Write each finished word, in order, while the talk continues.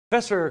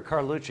Professor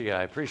Carlucci,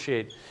 I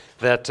appreciate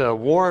that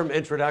warm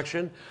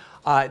introduction.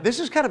 This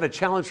is kind of a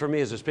challenge for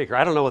me as a speaker.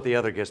 I don't know what the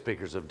other guest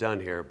speakers have done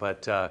here,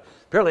 but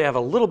apparently I have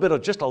a little bit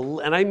of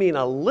and I mean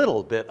a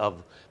little bit of,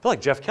 I feel like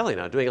Jeff Kelly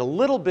now, doing a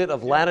little bit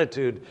of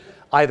latitude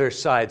either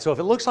side. So if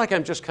it looks like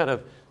I'm just kind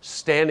of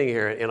standing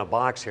here in a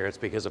box here, it's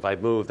because if I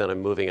move, then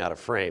I'm moving out of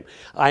frame.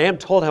 I am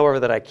told, however,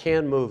 that I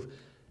can move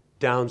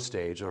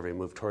downstage, or we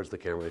move towards the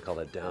camera, we call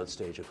that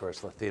downstage, of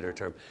course, the theater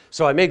term.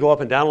 So I may go up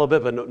and down a little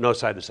bit, but no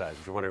side to side.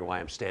 If you're wondering why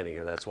I'm standing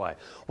here, that's why.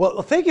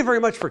 Well, thank you very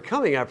much for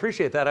coming. I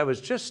appreciate that. I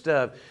was just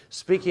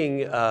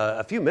speaking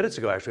a few minutes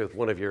ago, actually, with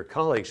one of your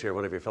colleagues here,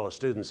 one of your fellow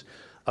students,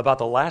 about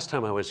the last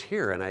time I was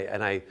here, and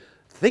I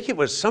think it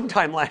was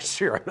sometime last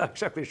year. I'm not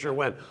exactly sure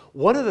when.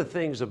 One of the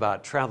things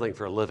about traveling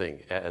for a living,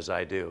 as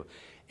I do,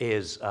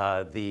 is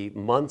the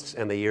months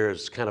and the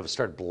years kind of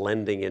start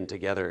blending in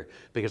together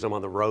because I'm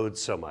on the road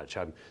so much.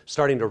 I'm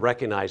starting to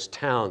recognize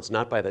towns,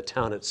 not by the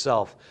town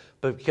itself,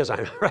 but because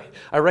I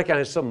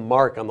recognize some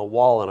mark on the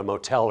wall in a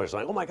motel or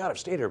something. Oh my God, I've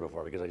stayed here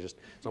before because as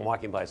I'm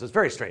walking by. So it's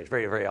very strange,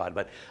 very, very odd.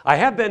 But I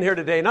have been here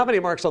today. Not many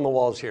marks on the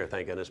walls here,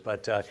 thank goodness.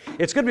 But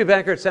it's good to be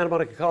back here at Santa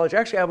Monica College.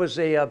 Actually, I was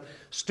a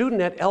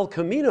student at El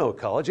Camino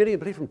College.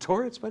 Anybody from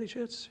Torrance, by any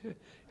chance? Here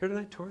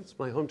tonight, Torrance,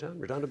 my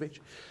hometown, Redondo Beach.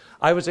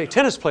 I was a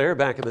tennis player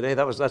back in the day.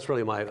 That's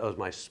really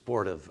my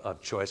sport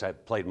of choice. I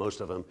played most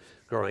of them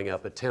growing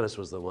up, but tennis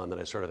was the one that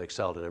I sort of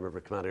excelled in. I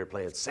remember coming out here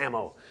playing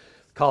Samo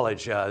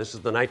College. This is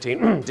the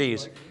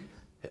 19Ds.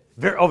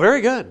 Very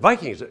good.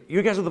 Vikings.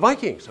 You guys are the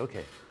Vikings.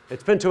 Okay.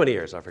 It's been too many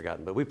years, I've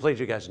forgotten, but we played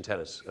you guys in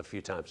tennis a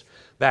few times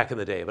back in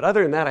the day. But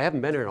other than that, I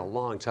haven't been here in a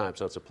long time,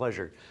 so it's a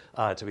pleasure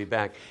to be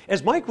back.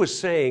 As Mike was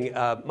saying,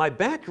 my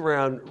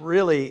background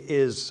really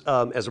is,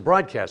 as a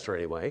broadcaster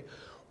anyway,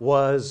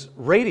 was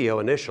radio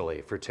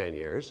initially for 10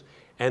 years,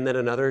 and then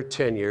another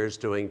 10 years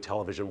doing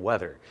television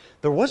weather.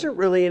 There wasn't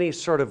really any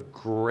sort of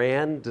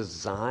grand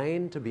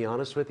design, to be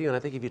honest with you, and I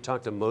think if you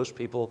talk to most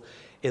people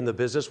in the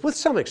business, with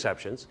some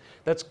exceptions,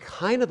 that's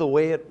kind of the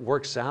way it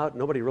works out.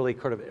 Nobody really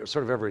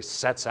sort of ever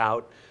sets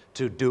out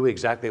to do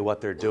exactly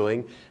what they're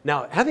doing.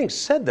 Now, having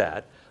said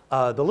that,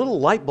 the little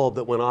light bulb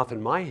that went off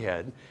in my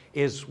head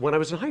is when I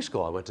was in high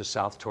school. I went to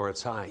South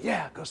Torrance High.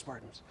 Yeah, go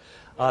Spartans.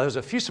 That was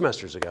a few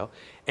semesters ago.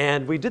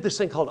 And we did this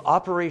thing called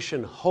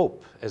Operation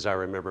Hope, as I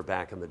remember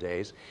back in the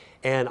days.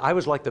 And I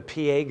was like the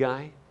PA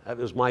guy. It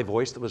was my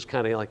voice that was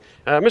kind of like,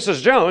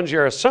 Mrs. Jones,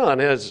 your son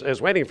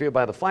is waiting for you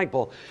by the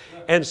flagpole.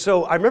 And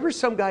so I remember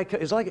some guy,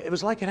 it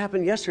was like it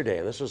happened yesterday.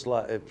 And this was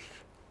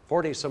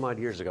 40 some odd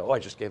years ago. Oh, I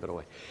just gave it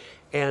away.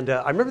 And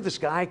I remember this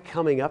guy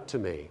coming up to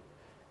me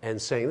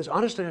and saying, this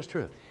honestly, that's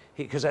true.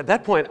 Because at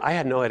that point, I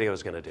had no idea what I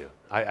was going to do.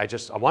 I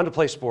wanted to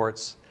play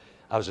sports.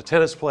 I was a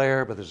tennis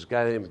player, but there's a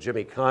guy named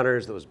Jimmy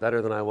Connors that was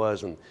better than I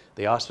was, and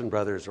the Austin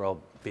brothers were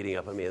all beating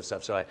up on me and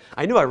stuff. So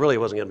I knew I really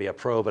wasn't going to be a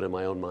pro, but in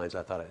my own minds,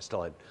 I thought I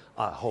still had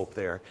hope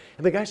there.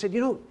 And the guy said,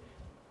 you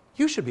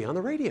should be on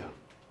the radio.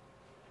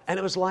 And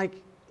it was like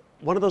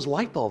one of those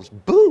light bulbs,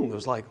 boom. It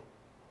was like,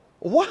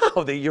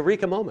 wow, the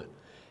eureka moment.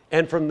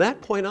 And from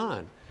that point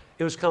on,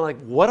 it was kind of like,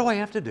 what do I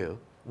have to do?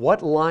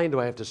 What line do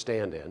I have to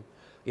stand in?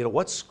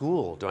 What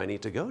school do I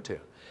need to go to?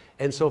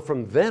 And so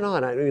from then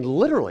on, I mean,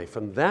 literally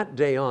from that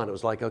day on, it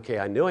was like, okay,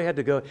 I knew I had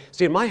to go.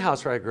 See, in my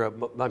house where I grew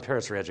up, my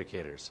parents were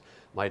educators.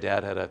 My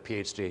dad had a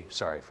PhD,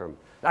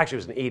 actually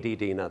it was an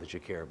EDD, not that you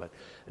care, but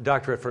a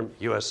doctorate from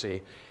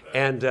USC.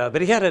 And,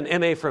 but he had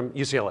an MA from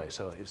UCLA,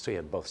 so he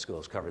had both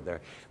schools covered there.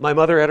 My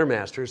mother had her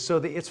master's. So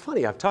it's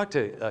funny, I've talked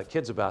to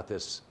kids about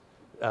this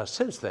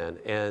since then.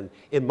 And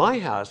in my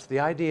house, the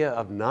idea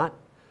of not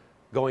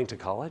going to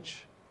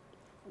college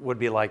would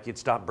be like you'd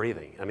stop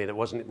breathing. I mean, it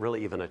wasn't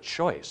really even a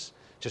choice.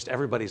 Just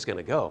everybody's going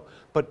to go.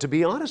 But to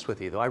be honest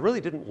with you, though, I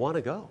really didn't want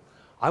to go.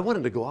 I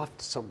wanted to go off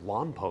to some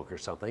Lompoc or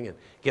something and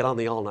get on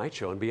the all-night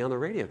show and be on the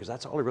radio because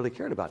that's all I really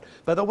cared about.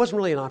 But that wasn't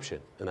really an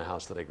option in the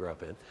house that I grew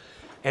up in.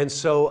 And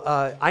so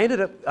I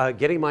ended up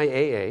getting my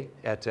AA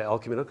at El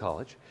Camino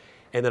College.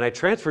 And then I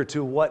transferred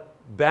to what,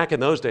 back in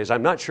those days,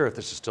 I'm not sure if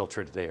this is still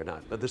true today or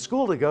not, but the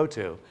school to go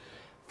to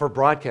for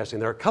broadcasting,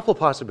 there are a couple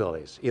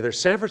possibilities. Either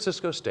San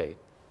Francisco State,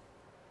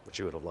 which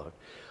you would have loved,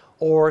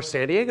 or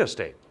San Diego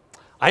State.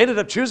 I ended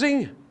up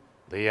choosing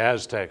the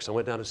Aztecs. I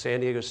went down to San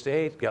Diego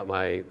State, got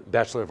my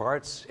Bachelor of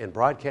Arts in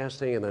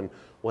Broadcasting, and then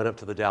went up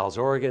to the Dalles,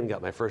 Oregon,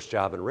 got my first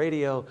job in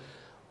radio,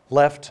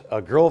 left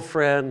a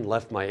girlfriend,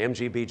 left my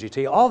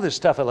MGBGT, all this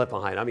stuff I left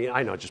behind. I mean,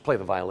 I know, just play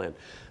the violin.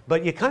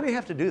 But you kind of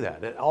have to do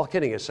that, and all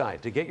kidding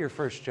aside, to get your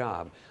first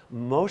job.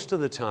 Most of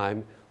the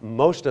time,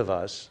 most of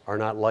us are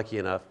not lucky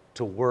enough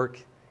to work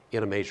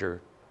in a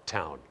major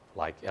town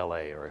like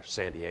LA or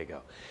San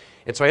Diego.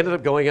 And so I ended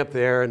up going up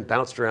there and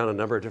bounced around a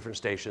number of different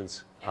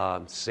stations,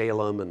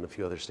 Salem and a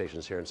few other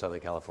stations here in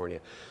Southern California,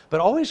 but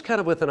always kind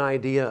of with an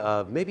idea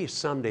of maybe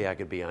someday I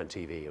could be on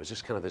TV. It was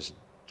just kind of this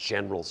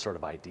general sort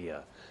of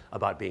idea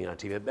about being on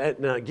TV.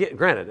 Now,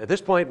 granted, at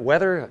this point,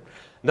 weather,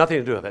 nothing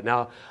to do with it.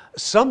 Now,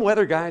 some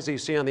weather guys that you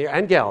see on the air,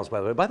 and gals, by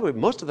the way,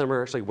 most of them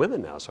are actually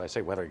women now, so I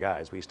say weather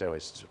guys. We used to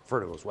always refer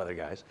to them as weather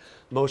guys.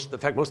 In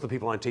fact, most of the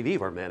people on TV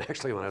were men,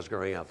 actually, when I was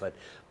growing up.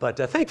 But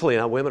thankfully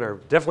now, women are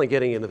definitely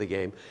getting into the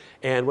game.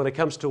 And when it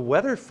comes to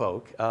weather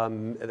folk,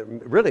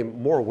 really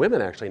more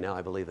women actually now,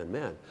 I believe, than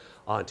men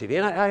on TV.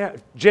 And I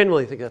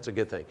genuinely think that's a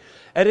good thing.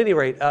 At any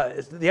rate,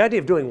 the idea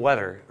of doing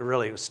weather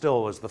really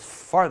still was the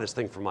farthest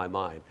thing from my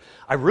mind.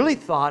 I really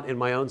thought in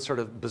my own sort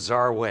of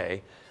bizarre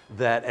way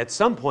that at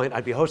some point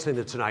I'd be hosting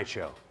The Tonight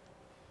Show.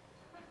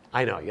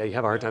 I know, you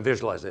have a hard time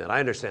visualizing that.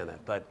 I understand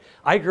that. But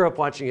I grew up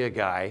watching a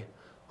guy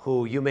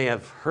who you may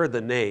have heard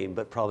the name,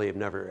 but probably have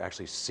never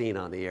actually seen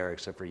on the air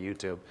except for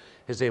YouTube.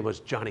 His name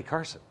was Johnny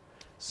Carson.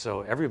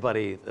 So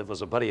everybody that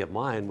was a buddy of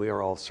mine, we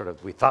were all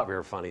we thought we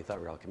were funny, thought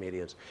we were all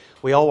comedians.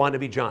 We all wanted to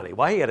be Johnny.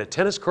 Why? He had a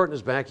tennis court in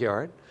his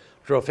backyard,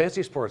 drove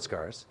fancy sports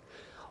cars.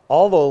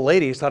 All the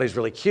ladies thought he was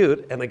really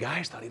cute, and the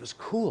guys thought he was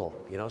cool.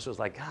 So it was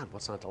like, God,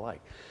 what's not to like?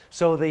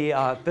 So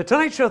the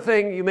Tonight Show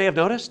thing, you may have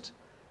noticed,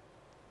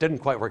 didn't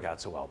quite work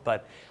out so well.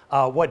 But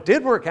what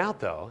did work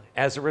out, though,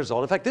 as a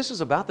result, in fact, this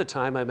is about the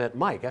time I met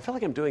Mike. I feel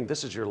like I'm doing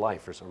This Is Your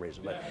Life for some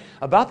reason. But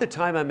about the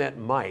time I met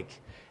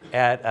Mike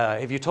at,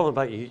 have you told him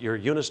about your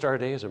Unistar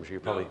days? I'm sure you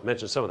probably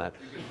mentioned some of that.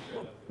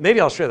 Maybe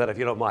I'll share that if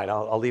you don't mind.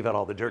 I'll leave out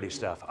all the dirty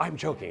stuff. I'm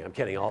joking. I'm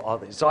kidding.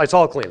 So it's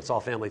all clean. It's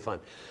all family fun.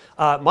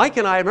 Mike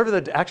and I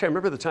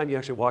remember the time you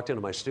actually walked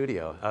into my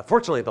studio.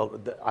 Fortunately,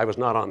 I was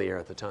not on the air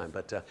at the time,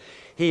 but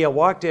he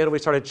walked in and we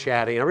started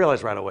chatting. I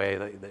realized right away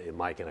that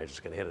Mike and I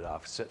just going to hit it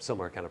off.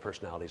 Similar kind of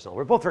personalities and all.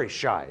 We're both very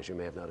shy, as you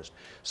may have noticed.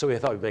 So we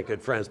thought we'd make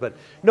good friends. But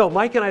no,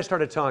 Mike and I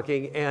started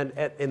talking, and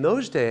in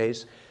those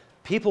days,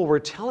 people were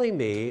telling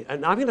me,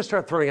 and I'm going to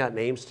start throwing out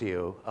names to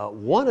you,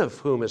 one of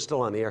whom is still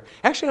on the air.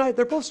 Actually,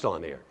 they're both still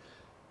on the air.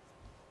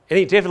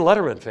 Any David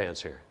Letterman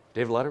fans here?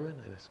 David Letterman?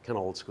 It's kind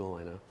of old school,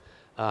 I know.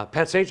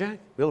 Pat Sajak,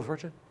 Wheel of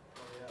Fortune?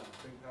 Oh, yeah,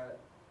 Big Pat.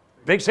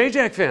 Big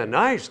Sajak fan,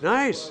 nice.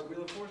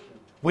 Wheel of Fortune.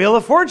 Wheel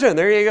of Fortune,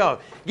 there you go.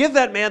 Give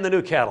that man the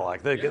new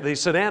Cadillac. The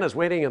sedan is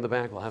waiting in the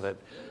back. We'll have it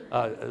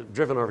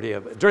driven over to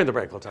you. During the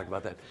break, we'll talk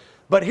about that.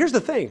 But here's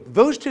the thing.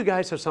 Those two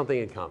guys have something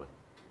in common.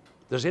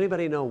 Does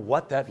anybody know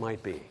what that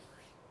might be?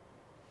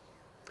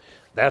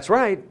 That's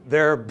right.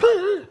 They're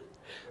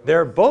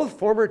both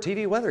former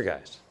TV weather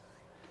guys.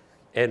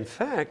 In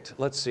fact,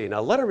 let's see.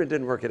 Now, Letterman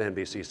didn't work at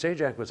NBC.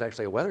 Sajak was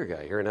actually a weather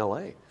guy here in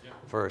L.A.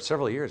 For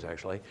several years,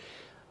 actually.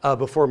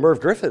 Before Merv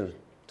Griffin.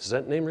 Does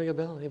that name ring a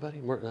bell?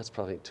 Anybody? That's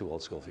probably too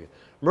old school for you.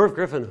 Merv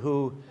Griffin,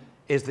 who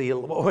is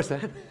what was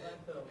that?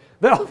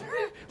 No.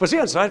 Was he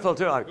on Seinfeld,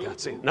 too? Oh, God,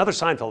 see, another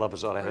Seinfeld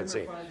episode I haven't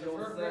seen.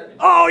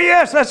 Oh,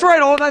 yes, that's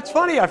right. Oh, that's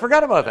funny. I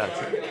forgot about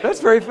that.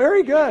 That's very,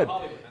 very good.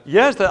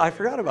 Yes, I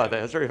forgot about that.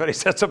 That's very funny. He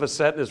sets up a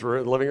set in his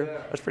living room.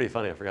 That's pretty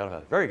funny. I forgot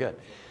about it. Very good.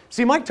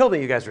 See, Mike told me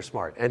you guys are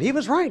smart, and he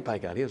was right, by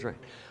God, he was right.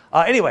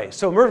 Anyway,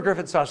 so Merv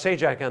Griffin saw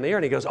Sajak on the air,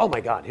 and he goes, oh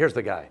my God, here's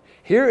the guy.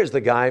 Here is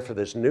the guy for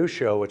this new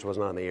show, which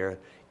wasn't on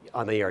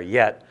the air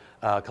yet,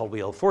 called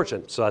Wheel of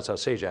Fortune. So that's how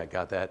Sajak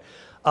got that.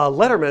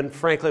 Letterman,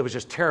 frankly, was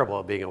just terrible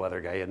at being a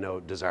weather guy. He had no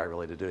desire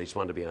really to do it. He just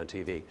wanted to be on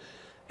TV.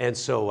 And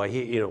so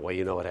you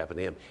know what happened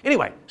to him.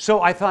 Anyway,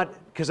 so I thought,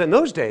 because in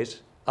those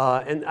days,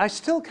 and I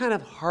still kind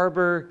of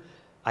harbor,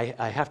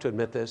 I have to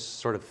admit this,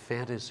 sort of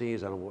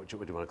fantasies, I don't know what you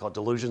want to call it,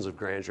 delusions of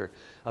grandeur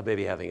of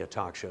maybe having a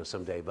talk show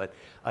someday, but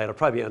it'll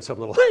probably be on some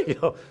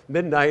little,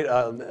 midnight,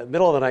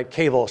 middle of the night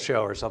cable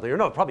show or something, or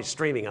no, probably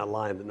streaming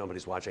online that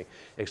nobody's watching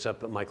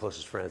except my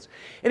closest friends.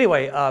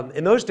 Anyway,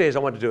 in those days I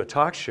wanted to do a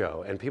talk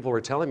show, and people were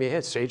telling me, hey,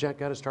 Sajak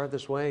got to start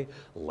this way,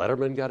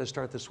 Letterman got to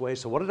start this way,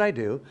 so what did I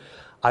do?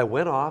 I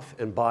went off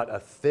and bought a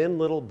thin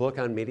little book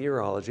on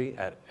meteorology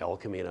at El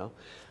Camino,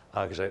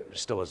 because I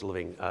still was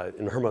living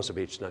in Hermosa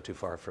Beach, not too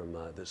far from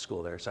the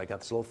school there. So I got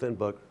this little thin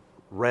book,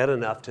 read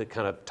enough to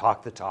kind of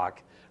talk the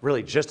talk,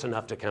 really just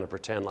enough to kind of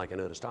pretend like I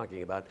knew what I was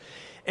talking about.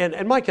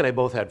 And Mike and I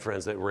both had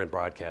friends that were in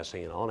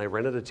broadcasting and all, and I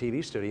rented a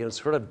TV studio and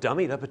sort of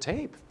dummied up a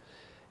tape.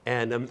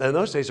 And in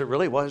those days, it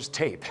really was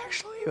tape,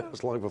 actually. That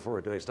was long before we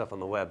were doing stuff on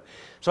the web.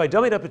 So I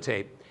dummied up a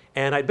tape,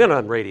 and I'd been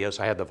on radio,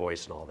 so I had the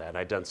voice and all that.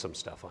 I'd done some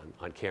stuff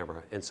on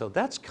camera. And so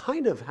that's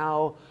kind of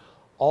how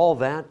all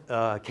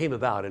that came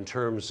about in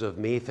terms of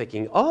me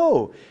thinking,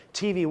 oh,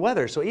 TV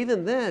weather. So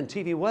even then,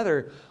 TV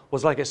weather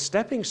was like a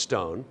stepping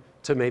stone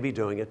to maybe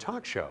doing a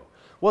talk show.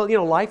 Well,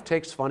 life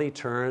takes funny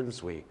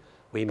turns. We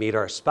meet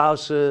our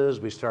spouses,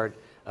 we start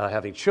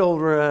having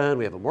children,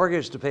 we have a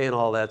mortgage to pay and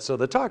all that. So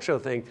the talk show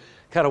thing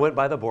kind of went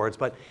by the boards.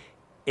 But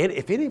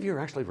if any of you are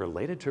actually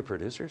related to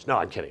producers, no,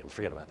 I'm kidding,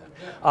 forget about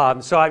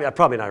that. So I'm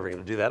probably not even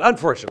going to do that,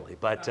 unfortunately.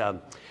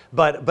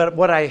 But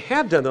what I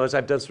have done, though, is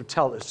I've done some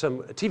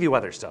TV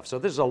weather stuff. So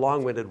this is a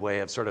long-winded way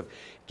of sort of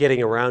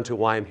getting around to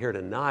why I'm here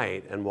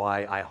tonight and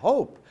why I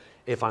hope,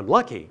 if I'm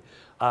lucky,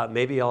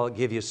 maybe I'll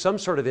give you some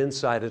sort of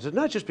insight into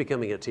not just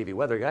becoming a TV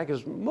weather guy,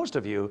 because most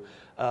of you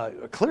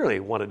clearly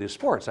want to do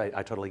sports. I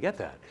totally get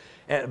that.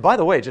 And by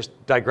the way, just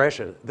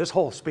digression. This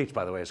whole speech,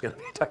 by the way, is going to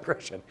be a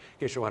digression, in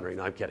case you're wondering.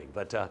 No, I'm kidding.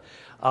 But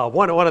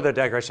one other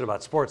digression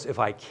about sports, if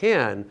I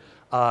can.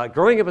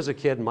 Growing up as a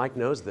kid, Mike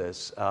knows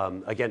this,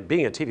 again,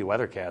 being a TV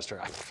weathercaster,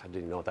 I didn't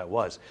even know what that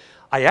was.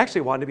 I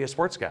actually wanted to be a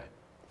sports guy.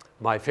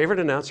 My favorite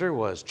announcer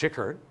was Chick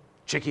Hearn,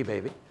 Chicky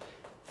Baby.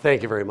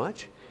 Thank you very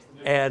much.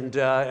 And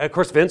of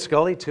course, Vince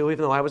Scully, too,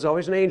 even though I was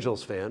always an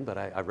Angels fan, but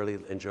I really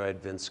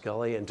enjoyed Vince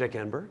Scully and Dick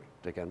Enberg.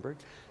 Dick Enberg,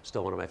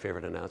 still one of my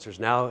favorite announcers.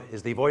 Now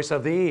is the voice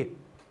of the,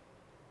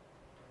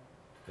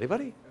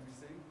 anybody?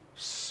 NBC?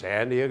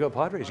 San Diego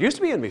Padres. Used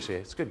to be NBC.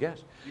 It's a good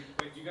guess.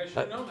 You guys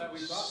should know that. We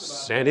talked about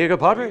San Diego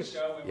Padres.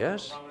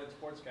 Yes. Prominent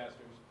sportscasters.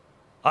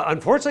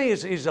 Unfortunately,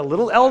 he's a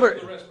little elder.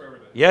 The rest for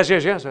everybody. Yes.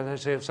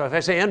 So if I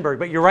say Enberg,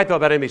 but you're right though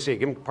about NBC.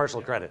 Give him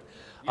partial credit.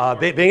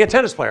 Being a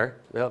tennis player,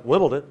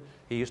 Wimbledon.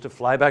 He used to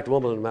fly back to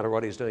Wimbledon no matter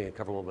what he's doing and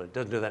cover Wimbledon.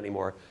 Doesn't do that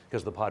anymore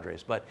because of the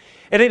Padres. But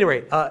at any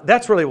rate,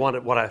 that's really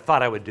what I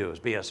thought I would do, is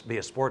be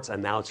a sports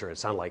announcer. It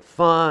sounded like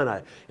fun.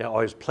 I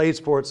always played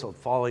sports, so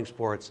following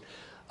sports.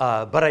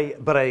 But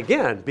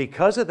again,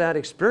 because of that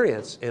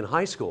experience in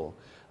high school,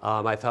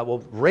 I thought,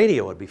 well,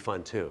 radio would be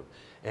fun too.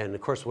 And of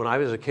course, when I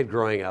was a kid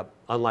growing up,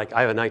 unlike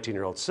I have a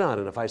 19-year-old son,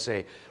 and if I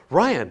say,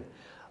 Ryan,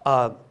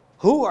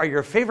 who are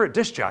your favorite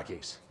disc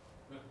jockeys?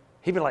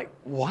 He'd be like,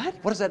 what?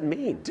 What does that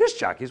mean? Disc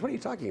jockeys? What are you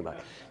talking about?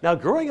 Now,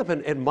 growing up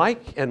in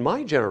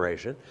my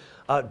generation,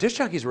 disc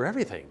jockeys were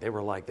everything. They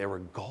were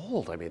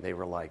gold. I mean, they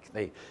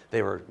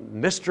were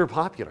Mr.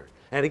 Popular.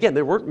 And again,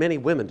 there weren't many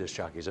women disc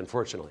jockeys,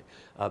 unfortunately,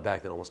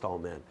 back then, almost all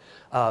men.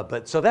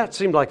 But so that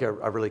seemed like a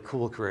really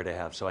cool career to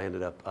have, so I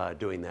ended up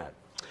doing that.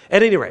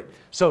 At any rate,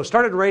 so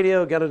started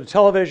radio, got into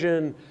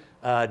television,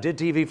 did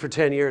TV for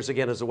 10 years,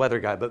 again, as a weather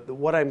guy. But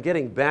what I'm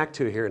getting back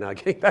to here now,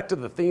 getting back to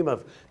the theme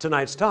of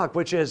tonight's talk,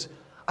 which is,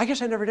 I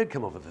guess I never did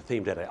come up with a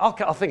theme, did I?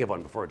 I'll think of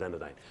one before we're done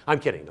tonight. I'm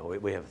kidding. No,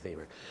 we have a theme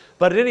here.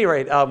 But at any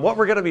rate, what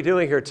we're going to be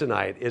doing here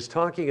tonight is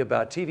talking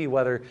about TV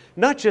weather,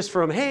 not just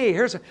from, hey,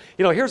 here's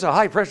a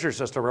high pressure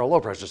system or a low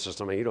pressure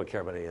system, and you don't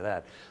care about any of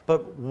that.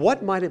 But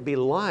what might it be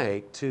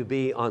like to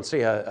be on,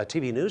 say, a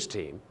TV news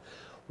team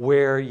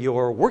where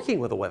you're working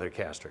with a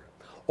weathercaster,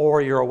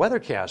 or you're a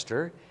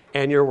weathercaster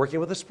and you're working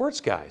with a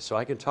sports guy? So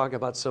I can talk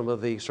about some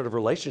of the sort of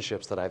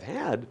relationships that I've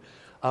had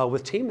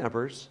with team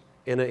members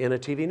in a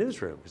TV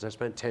newsroom, because I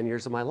spent 10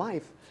 years of my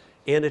life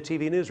in a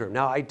TV newsroom.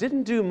 Now, I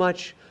didn't do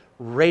much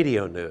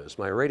radio news.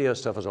 My radio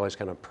stuff was always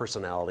kind of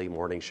personality,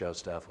 morning show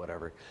stuff,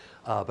 whatever.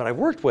 But I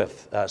worked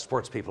with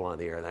sports people on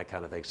the air and that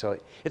kind of thing. So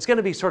it's going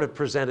to be sort of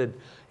presented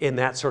in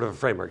that sort of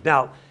framework.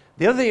 Now,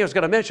 the other thing I was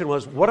going to mention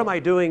was, what am I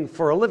doing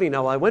for a living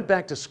now? I went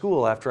back to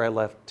school after I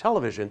left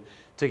television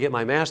to get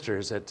my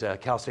master's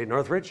at Cal State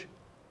Northridge.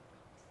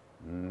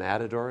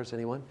 Matadors,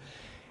 anyone?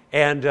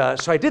 And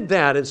so I did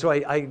that, and so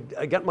I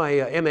got my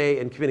MA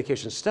in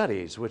Communication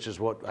Studies, which is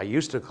what I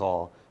used to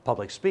call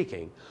public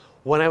speaking.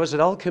 When I was at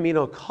El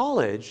Camino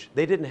College,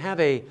 they didn't have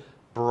a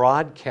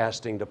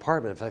broadcasting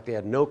department. In fact, they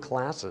had no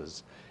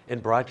classes in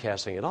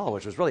broadcasting at all,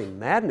 which was really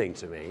maddening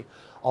to me.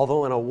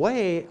 Although in a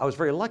way, I was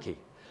very lucky,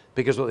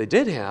 because what they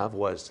did have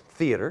was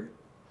theater,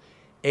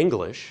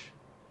 English,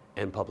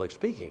 and public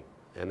speaking.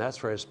 And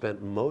that's where I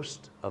spent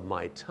most of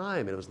my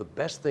time. And it was the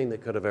best thing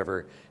that could have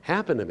ever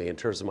happened to me in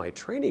terms of my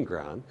training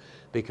ground,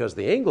 because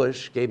the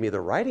English gave me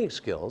the writing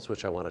skills,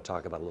 which I want to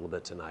talk about a little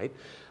bit tonight.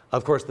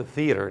 Of course, the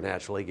theater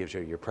naturally gives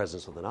you your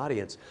presence with an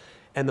audience.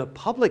 And the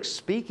public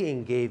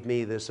speaking gave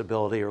me this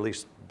ability, or at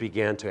least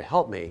began to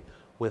help me,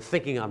 with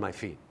thinking on my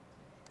feet.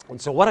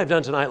 And so what I've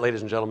done tonight,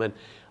 ladies and gentlemen,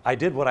 I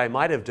did what I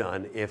might have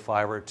done if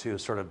I were to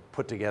sort of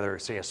put together,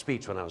 say, a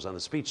speech when I was on the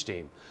speech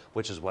team,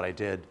 which is what I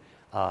did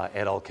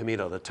at El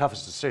Camino. The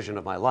toughest decision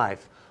of my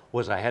life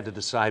was I had to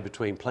decide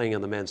between playing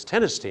on the men's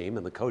tennis team,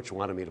 and the coach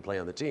wanted me to play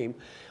on the team,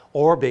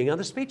 or being on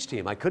the speech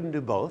team. I couldn't do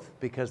both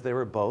because they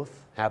were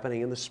both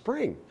happening in the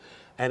spring.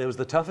 And it was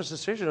the toughest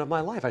decision of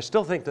my life. I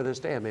still think to this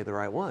day I made the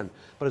right one,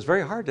 but it's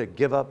very hard to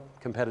give up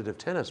competitive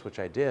tennis, which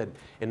I did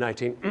in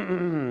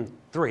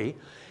 1903,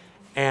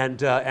 and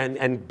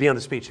be on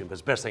the speech team. It was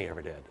the best thing I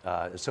ever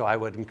did. So I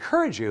would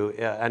encourage you,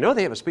 I know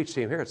they have a speech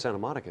team here at Santa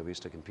Monica. We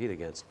used to compete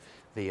against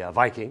the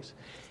Vikings.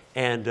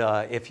 And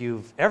if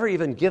you've ever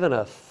even given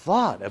a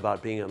thought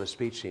about being on the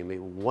speech team, it'd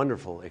be a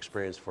wonderful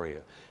experience for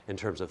you in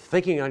terms of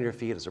thinking on your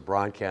feet as a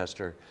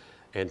broadcaster,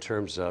 in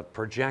terms of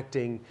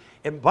projecting,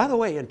 and by the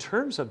way, in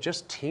terms of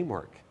just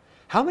teamwork.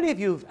 How many of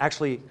you have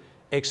actually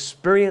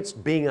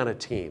experienced being on a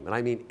team? And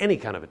I mean any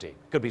kind of a team.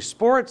 It could be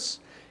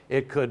sports,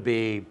 it could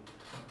be,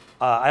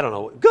 I don't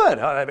know, good.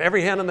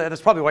 Every hand on that.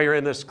 That's probably why you're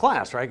in this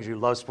class, right? Because you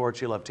love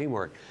sports, you love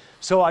teamwork.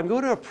 So I'm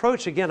going to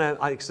approach, again,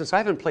 since I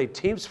haven't played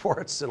team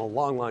sports in a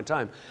long, long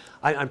time,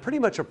 I'm pretty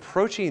much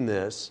approaching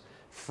this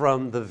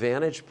from the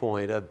vantage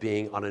point of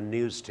being on a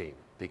news team,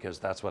 because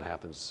that's what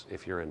happens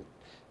if you're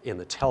in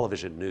the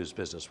television news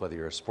business, whether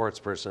you're a sports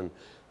person,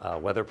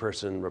 weather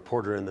person,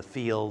 reporter in the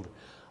field.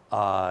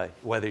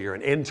 whether you're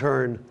an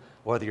intern,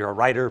 whether you're a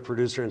writer,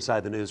 producer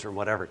inside the newsroom,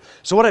 whatever.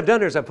 So what I've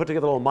done is I've put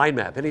together a little mind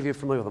map. Any of you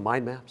familiar with the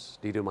mind maps?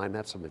 Do you do mind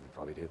maps? Some of you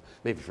probably do,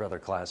 maybe for other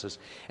classes.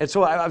 And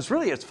so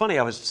it's funny,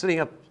 I was sitting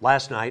up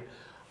last night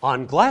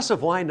on glass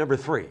of wine number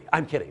 3.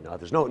 I'm kidding, no,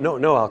 there's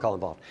no alcohol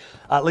involved.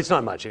 At least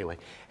not much anyway.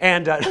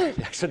 And I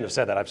shouldn't have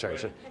said that, I'm sorry.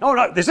 Oh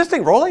no, is this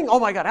thing rolling? Oh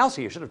my God,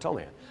 Elsie, you should have told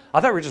me. I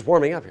thought we were just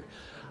warming up here.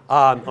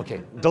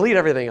 Okay, delete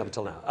everything up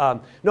until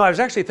now. No, I was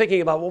actually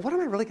thinking about, well, what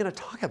am I really going to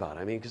talk about?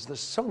 I mean, because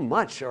there's so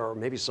much, or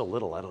maybe so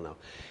little, I don't know.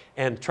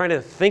 And trying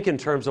to think in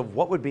terms of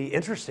what would be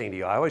interesting to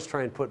you. I always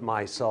try and put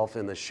myself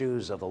in the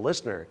shoes of the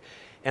listener.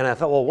 And I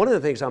thought, well, one of the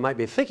things I might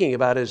be thinking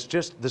about is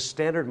just the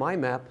standard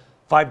mind map,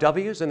 5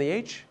 W's and the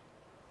H.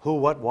 Who,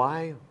 what,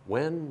 why,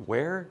 when,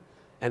 where,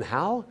 and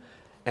how.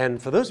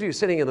 And for those of you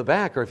sitting in the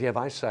back, or if you have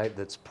eyesight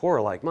that's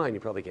poor like mine, you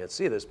probably can't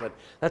see this, but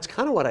that's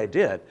kind of what I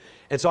did.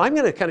 And so I'm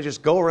going to kind of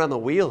just go around the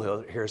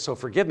wheel here, so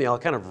forgive me, I'll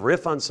kind of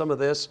riff on some of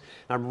this.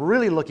 I'm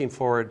really looking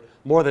forward,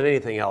 more than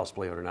anything else,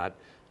 believe it or not,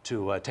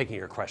 to taking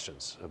your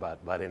questions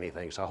about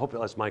anything. So I hope,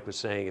 as Mike was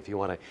saying, if you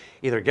want to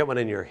either get one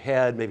in your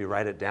head, maybe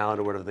write it down,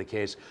 or whatever the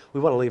case, we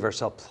want to leave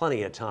ourselves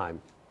plenty of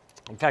time.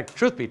 In fact,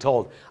 truth be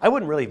told, I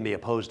wouldn't really be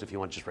opposed if you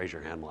want to just raise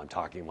your hand while I'm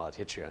talking, while it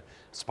hits you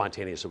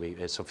spontaneously.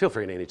 So feel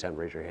free at any time to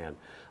raise your hand.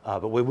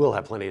 But we will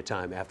have plenty of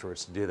time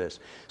afterwards to do this.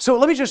 So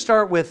let me just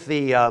start with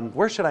the,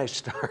 where should I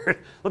start?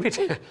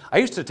 I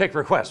used to take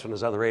requests when I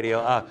was on the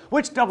radio.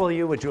 Which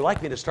W would you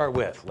like me to start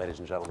with, ladies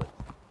and gentlemen?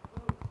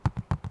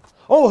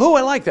 Oh, who,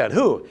 I like that,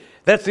 who.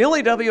 That's the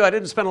only W I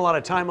didn't spend a lot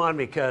of time on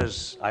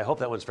because I hope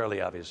that one's fairly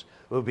obvious.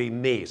 It would be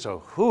me. So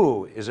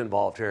who is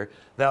involved here?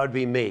 That would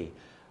be me.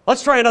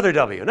 Let's try another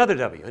W,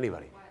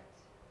 anybody? What?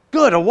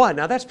 Good, a what?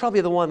 Now that's probably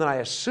the one that I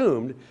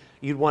assumed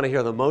you'd want to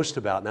hear the most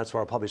about, and that's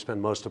where I'll probably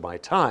spend most of my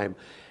time.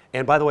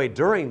 And by the way,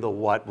 during the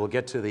what, we'll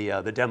get to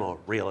the demo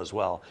reel as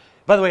well.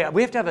 By the way,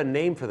 we have to have a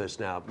name for this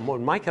now.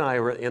 When Mike and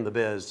I were in the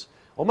biz,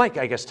 well, Mike,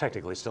 I guess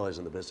technically still is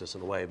in the business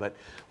in a way, but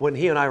when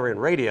he and I were in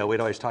radio, we'd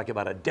always talk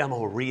about a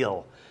demo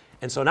reel.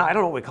 And so now, I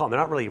don't know what we call them. They're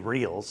not really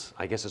reels.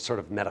 I guess it's sort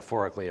of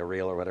metaphorically a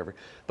reel or whatever.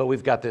 But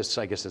we've got this,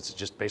 I guess it's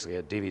just basically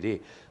a DVD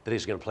that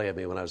he's going to play at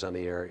me when I was on the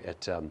air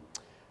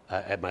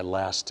at my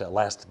last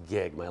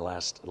gig, my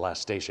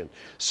last station.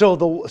 So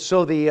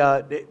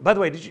by the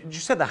way, did you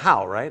say the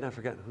how, right? I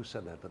forgot who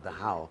said that, but the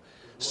how.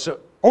 So,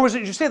 or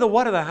did you say the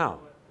what or the how?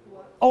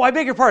 Oh, I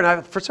beg your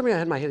pardon. For some reason I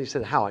had in my head, you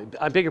said how.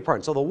 I beg your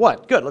pardon. So the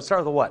what. Good, let's start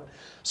with the what.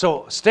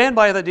 So stand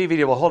by the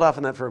DVD. We'll hold off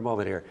on that for a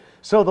moment here.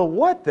 So the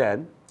what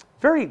then,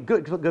 very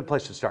good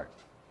place to start.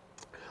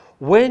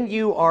 When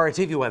you are a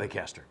TV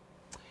weathercaster,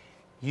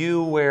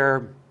 you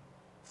wear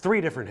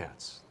 3 different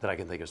hats that I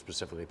can think of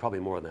specifically, probably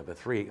more than that, but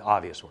 3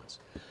 obvious ones.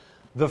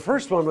 The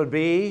first one would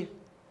be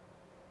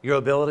your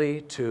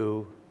ability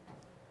to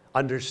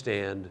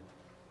understand,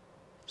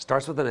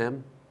 starts with an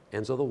M,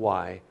 ends with a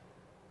Y,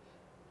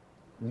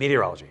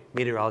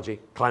 meteorology,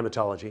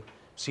 climatology.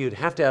 So you'd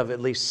have to have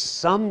at least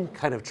some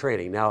kind of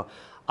training. Now,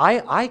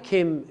 I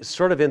came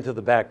sort of into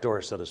the back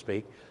door, so to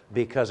speak,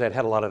 because I'd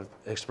had a lot of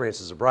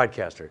experience as a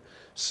broadcaster.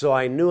 So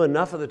I knew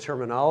enough of the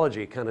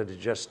terminology kind of to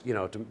just,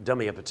 to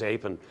dummy up a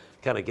tape and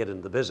kind of get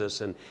into the business.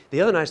 And the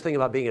other nice thing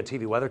about being a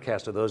TV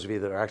weathercaster, those of you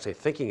that are actually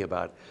thinking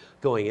about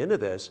going into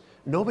this,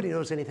 nobody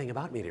knows anything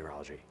about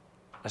meteorology,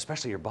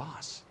 especially your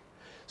boss.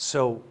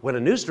 So when a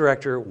news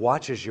director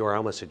watches your, I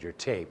almost said your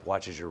tape,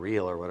 watches your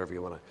reel or whatever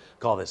you want to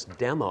call this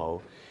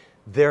demo,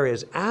 there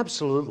is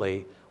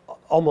absolutely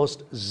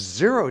almost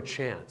 0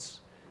 chance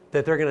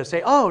that they're going to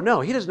say, oh,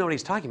 no, he doesn't know what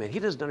he's talking about. He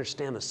doesn't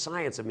understand the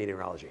science of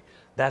meteorology.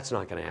 That's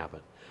not going to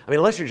happen. I mean,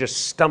 unless you're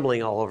just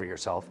stumbling all over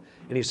yourself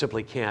and you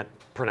simply can't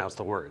pronounce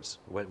the words,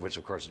 which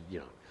of course,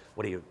 who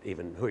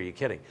are you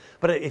kidding?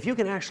 But if you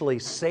can actually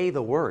say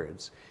the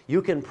words,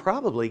 you can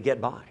probably get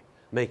by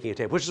making a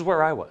tape, which is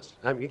where I was.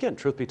 I mean, again,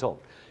 truth be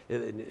told,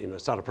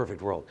 it's not a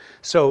perfect world.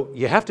 So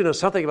you have to know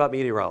something about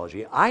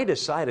meteorology. I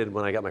decided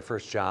when I got my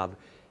first job,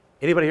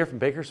 anybody here from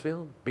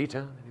Bakersfield?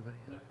 B-Town, anybody?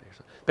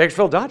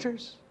 Bakersfield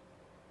Dodgers.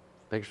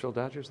 Bakersfield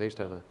Dodgers, they used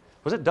to have a,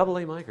 was it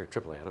AA, Mike, or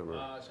AAA? I don't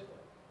remember. Single A.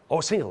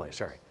 Oh, single A,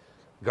 sorry.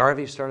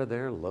 Garvey started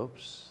there,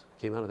 Lopes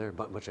came out of there,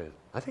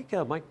 I think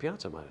Mike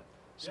Piazza might have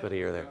spent a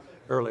year there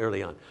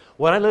early on.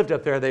 When I lived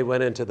up there, they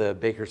went into the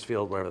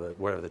Bakersfield,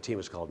 whatever the team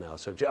is called now.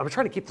 So I'm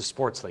trying to keep the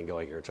sports thing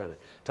going here, trying to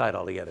tie it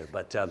all together.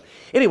 But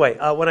anyway,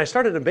 when I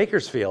started in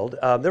Bakersfield,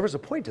 there was a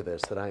point to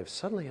this that I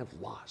suddenly have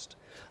lost.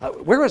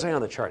 Where was I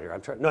on the chart here?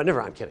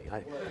 I'm kidding.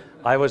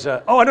 I was,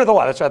 under the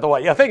what, that's right, the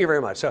what. Yeah, thank you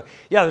very much. So,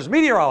 yeah, there's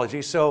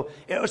meteorology. So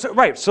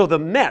the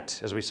Met,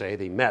 as we say,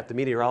 the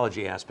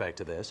meteorology aspect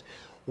of this,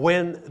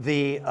 when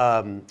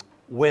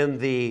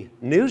the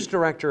news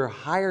director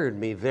hired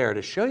me there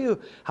to show you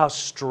how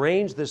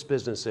strange this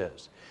business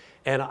is,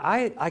 and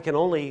I can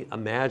only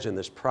imagine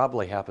this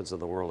probably happens in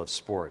the world of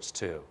sports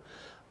too.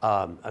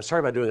 I'm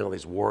sorry about doing all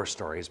these war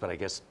stories, but I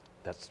guess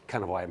that's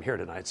kind of why I'm here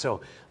tonight. So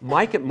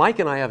Mike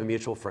and I have a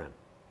mutual friend.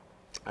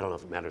 I don't know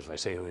if it matters if I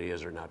say who he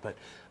is or not,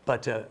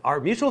 but our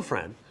mutual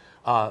friend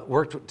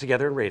worked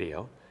together in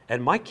radio,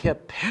 And Mike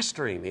kept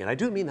pestering me, and I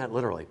do mean that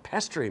literally,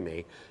 pestering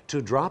me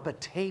to drop a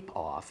tape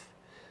off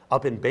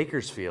up in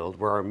Bakersfield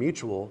where our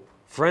mutual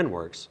friend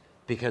works,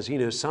 because he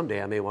knew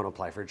someday I may want to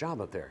apply for a job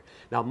up there.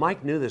 Now,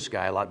 Mike knew this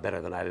guy a lot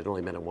better than I did.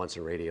 Only met him once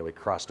in radio. We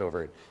crossed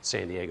over at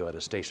San Diego at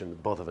a station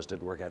both of us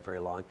didn't work at very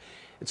long.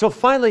 And so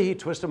finally he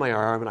twisted my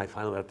arm, and I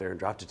finally went up there and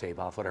dropped a tape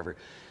off, whatever.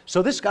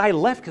 So this guy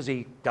left because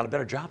he got a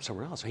better job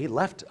somewhere else. So he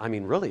left, I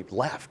mean, really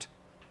left.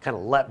 Kind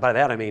of left, by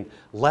that I mean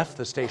left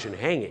the station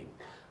hanging.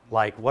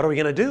 Like, what are we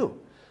going to do?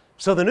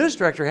 So the news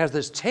director has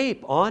this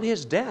tape on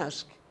his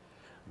desk.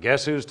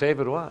 Guess whose tape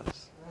it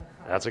was?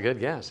 That's a good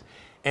guess.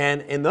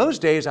 And in those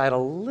days, I had a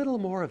little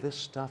more of this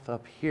stuff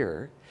up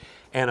here.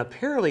 And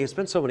apparently, it's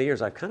been so many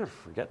years, I kind of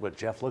forget what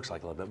Jeff looks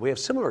like a little bit. We have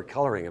similar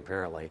coloring,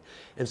 apparently.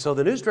 And so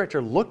the news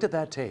director looked at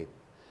that tape,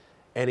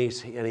 and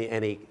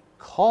he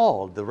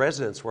called the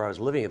residence where I was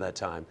living at that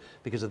time,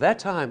 because at that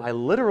time, I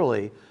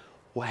literally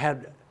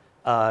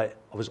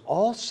was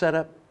all set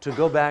up to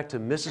go back to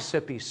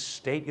Mississippi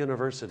State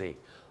University.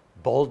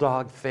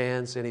 Bulldog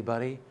fans,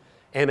 anybody?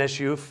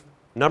 MSU,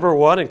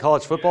 #1 in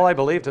college football, I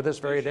believe, to this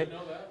very day.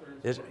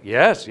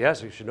 Yes,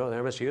 you should know that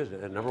MSU is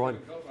 #1.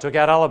 Took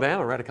out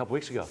Alabama right a couple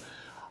weeks ago.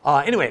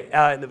 Anyway,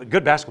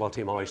 good basketball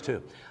team always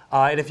too.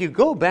 And if you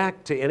go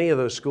back to any of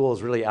those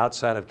schools really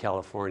outside of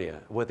California,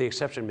 with the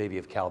exception maybe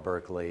of Cal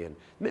Berkeley and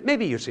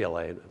maybe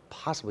UCLA and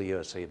possibly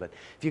USC, but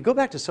if you go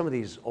back to some of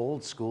these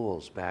old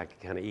schools back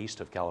kind of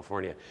east of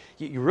California,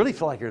 you really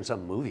feel like you're in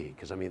some movie,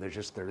 because I mean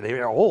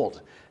they're old,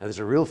 and there's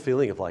a real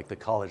feeling of like the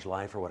college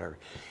life or whatever.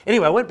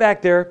 Anyway, I went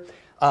back there.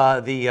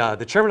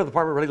 The chairman of the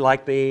department really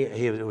liked me.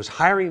 He was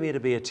hiring me to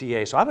be a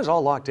TA, so I was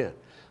all locked in.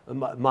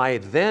 My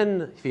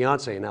then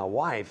fiance, now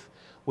wife,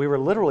 we were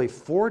literally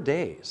 4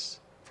 days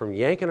from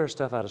yanking our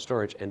stuff out of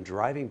storage and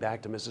driving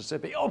back to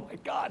Mississippi. Oh my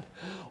God,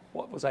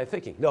 what was I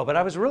thinking? No, but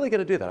I was really going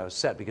to do that. I was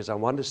set because I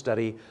wanted to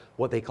study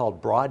what they called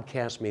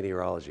broadcast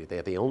meteorology. They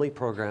had the only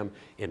program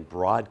in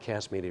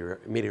broadcast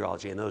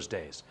meteorology in those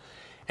days.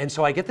 And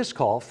so I get this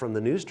call from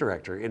the news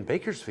director in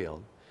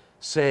Bakersfield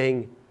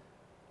saying,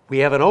 "We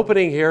have an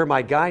opening here.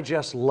 My guy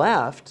just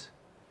left.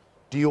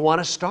 Do you want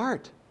to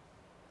start?"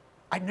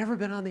 I'd never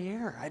been on the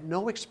air. I had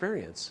no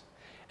experience.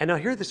 And now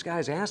here this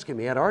guy's asking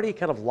me. I'd already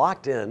kind of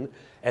locked in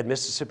at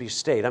Mississippi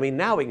State. I mean,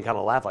 now we can kind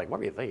of laugh like, what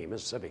were you thinking,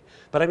 Mississippi?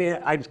 But I mean,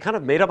 I'd kind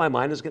of made up my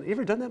mind. You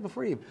ever done that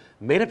before? You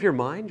made up your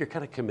mind, you're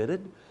kind of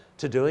committed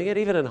to doing it.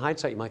 Even in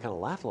hindsight, you might kind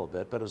of laugh a little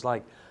bit, but it was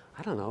like,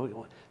 I don't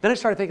know. Then I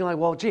started thinking like,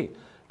 well, gee,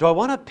 do I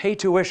want to pay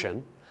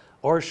tuition,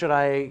 or should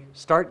I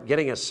start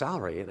getting a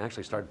salary and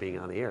actually start being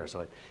on the air? So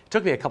it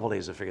took me a couple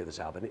days to figure this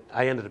out, but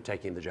I ended up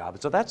taking the job.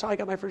 And so that's how I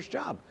got my first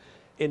job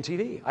in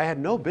TV. I had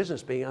no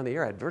business being on the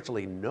air. I had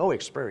virtually no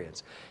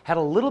experience. Had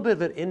a little bit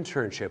of an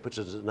internship, which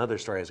is another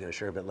story I was going to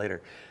share a bit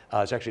later.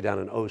 It's actually down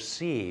in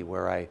OC,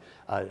 where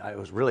I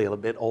was really a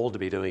bit old to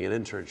be doing an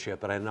internship,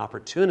 but I had an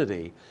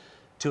opportunity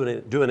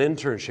to do an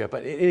internship.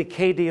 Any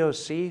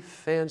KDOC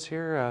fans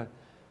here?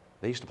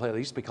 They used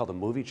to be called the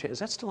Movie Channel. Is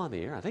that still on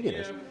the air? I think it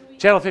is.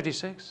 Channel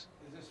 56?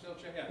 Is it still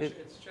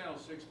it's Channel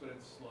 6, but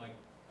it's like,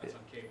 that's on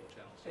cable,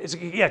 Channel 6.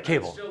 Yeah,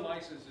 cable. It's still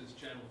licensed as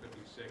Channel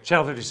 56.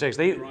 Channel 56.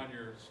 You're on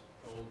your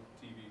old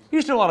TVs.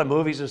 Used to do a lot of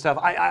movies and stuff.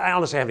 I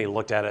honestly haven't even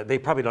looked at it. They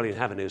probably don't even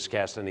have a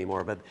newscast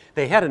anymore, but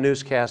they had a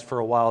newscast for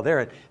a while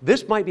there.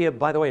 This might be,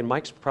 by the way, and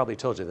Mike's probably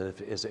told you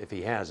that if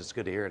he has, it's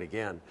good to hear it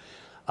again.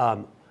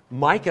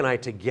 Mike and I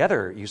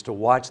together used to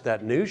watch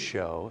that news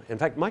show. In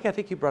fact, Mike, I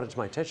think you brought it to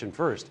my attention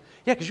first.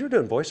 Yeah, because you were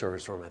doing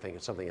voiceovers for him, I think, or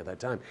something at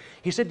that time.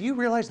 He said, "Do you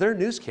realize their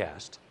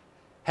newscast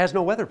has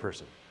no weather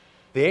person?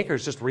 The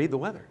anchors just read the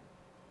weather.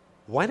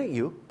 Why don't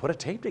you put a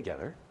tape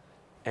together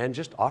and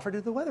just offer to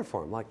do the weather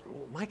for him?" Like,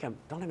 well, Mike, I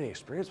don't have any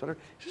experience, whatever.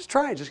 Just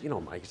try it. Just,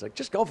 Mike, he's like,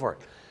 just go for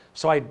it.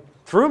 So I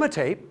threw him a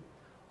tape.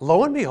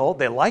 Lo and behold,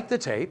 they liked the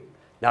tape.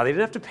 Now, they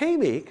didn't have to pay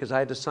me because I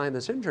had to sign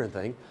this intern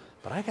thing,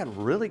 but I got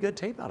really good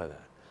tape out of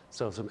that.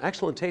 So some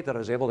excellent tape that I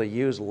was able to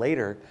use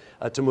later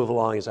to move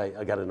along as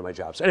I got into my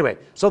job. So anyway,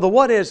 so the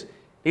what is,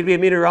 you need to be a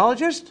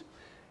meteorologist.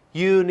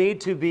 You need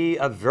to be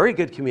a very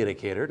good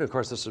communicator. And of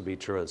course, this would be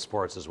true in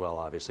sports as well,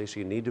 obviously. So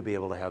you need to be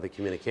able to have the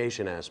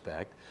communication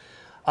aspect.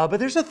 But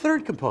there's a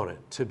third component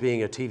to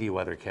being a TV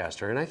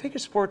weathercaster. And I think a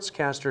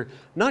sportscaster,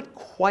 not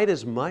quite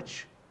as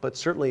much, but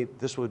certainly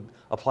this would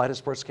apply to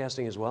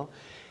sportscasting as well.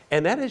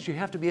 And that is, you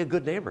have to be a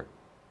good neighbor.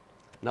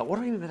 Now, what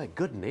do I mean by that,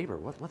 good neighbor?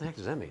 What the heck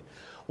does that mean?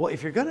 Well,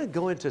 if you're going to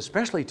go into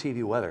especially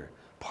TV weather,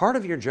 part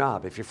of your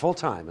job, if you're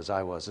full-time, as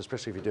I was,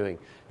 especially if you're doing,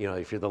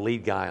 if you're the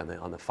lead guy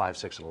on the 5,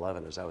 6, and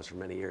 11, as I was for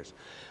many years,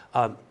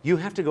 you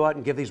have to go out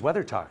and give these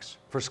weather talks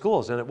for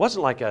schools. And it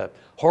wasn't like a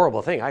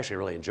horrible thing. I actually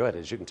really enjoyed it.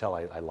 As you can tell,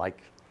 I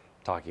like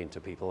talking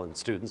to people and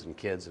students and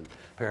kids and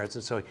parents.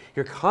 And so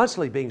you're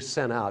constantly being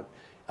sent out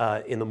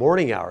in the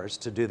morning hours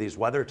to do these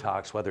weather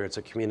talks, whether it's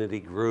a community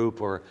group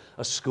or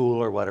a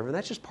school or whatever. And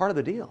that's just part of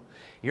the deal.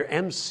 You're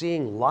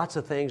emceeing lots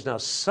of things. Now,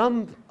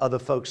 some of the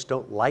folks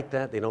don't like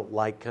that. They don't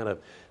like kind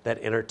of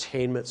that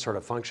entertainment sort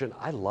of function.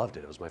 I loved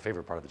it. It was my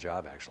favorite part of the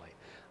job, actually.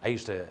 I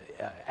used to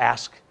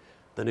ask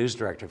the news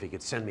director if he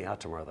could send me out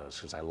to more of those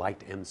because I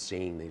liked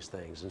emceeing these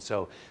things. And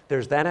so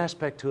there's that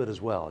aspect to it as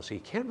well. So you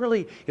can't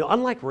really,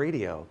 unlike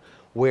radio,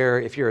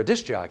 where if you're a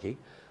disc jockey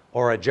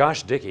or a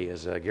Josh Dickey,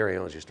 as Gary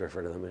Owens used to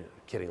refer to them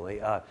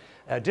kiddingly,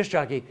 a disc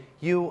jockey,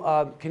 you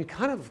can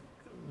kind of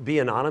be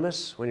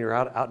anonymous when you're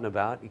out and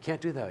about. You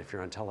can't do that if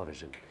you're on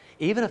television.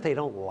 Even if they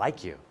don't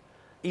like you,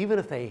 even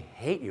if they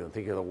hate you and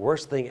think you're the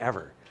worst thing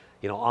ever,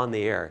 on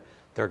the air,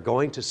 they're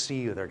going to see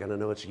you. They're going to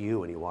know it's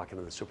you when you walk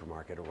into the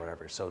supermarket or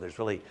whatever. So there's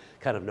really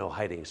kind of no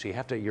hiding. So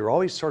you're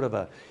always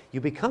you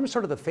become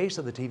sort of the face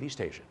of the TV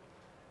station,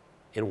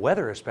 in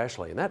weather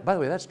especially. And that, by the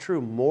way, that's true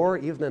more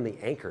even than the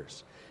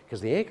anchors,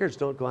 because the anchors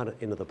don't go out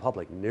into the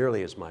public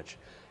nearly as much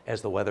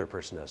as the weather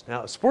person does.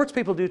 Now, sports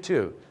people do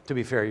too, to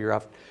be fair. You're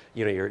off,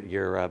 you're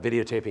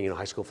videotaping,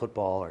 high school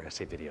football, or I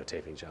say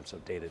videotaping, I'm so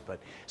dated, but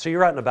so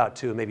you're out and about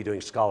too, maybe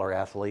doing scholar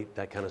athlete,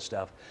 that kind of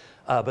stuff.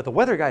 But the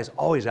weather guy's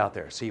always out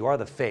there, so you are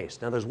the face.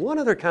 Now, there's one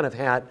other kind of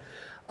hat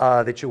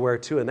that you wear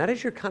too, and that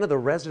is you're kind of the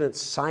resident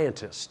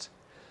scientist.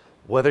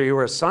 Whether you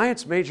were a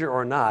science major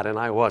or not, and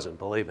I wasn't,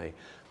 believe me,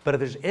 but if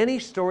there's any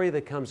story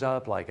that comes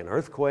up like an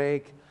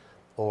earthquake,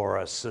 or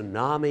a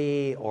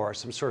tsunami, or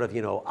some sort of,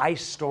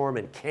 ice storm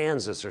in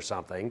Kansas or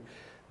something,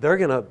 they're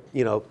gonna,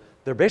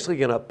 they're basically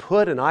gonna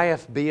put an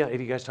IFB,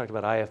 if you guys talked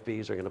about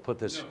IFBs, they're gonna put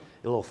this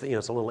little,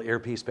 it's a little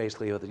earpiece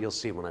basically, you'll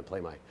see when I play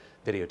my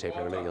videotape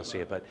in a minute, you'll see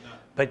it, but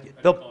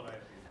they'll,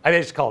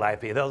 it's called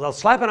IFB. They'll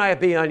slap an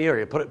IFB on you, or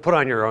you put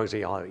on your own, so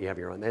you have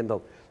your own, and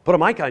they'll put a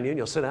mic on you, and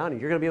you'll sit down,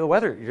 and you're gonna be the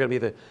weather, you're gonna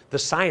be the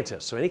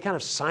scientist. So any kind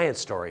of science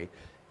story,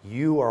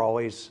 you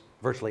are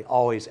virtually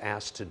always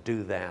asked to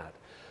do that.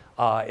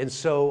 And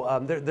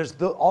so there's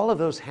all of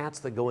those hats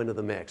that go into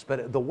the mix.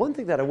 But the one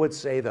thing that I would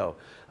say, though,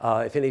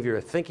 if any of you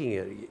are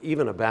thinking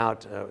even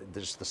about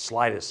just the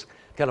slightest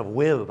kind of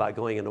whim about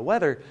going into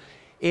weather,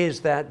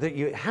 is that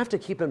you have to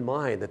keep in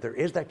mind that there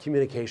is that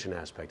communication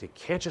aspect. It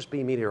can't just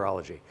be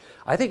meteorology.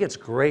 I think it's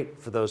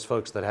great for those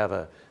folks that have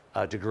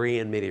a degree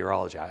in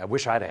meteorology. I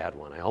wish I'd had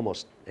one. I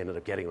almost ended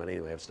up getting one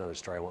anyway. It's another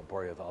story. I won't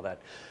bore you with all that.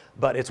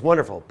 But it's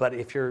wonderful. But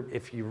if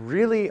you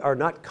really are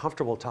not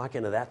comfortable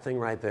talking to that thing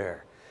right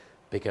there,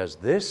 because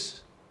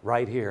this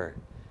right here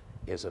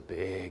is a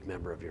big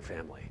member of your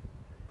family.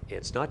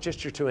 It's not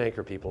just your two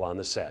anchor people on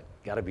the set.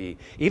 Got to be,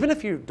 even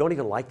if you don't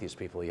even like these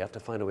people, you have to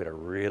find a way to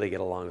really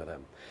get along with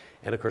them.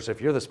 And of course,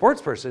 if you're the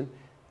sports person,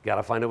 you got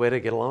to find a way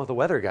to get along with the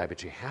weather guy,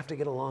 but you have to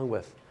get along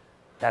with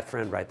that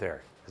friend right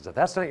there. Because if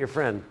that's not your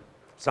friend,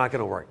 it's not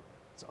going to work.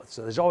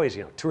 So there's always,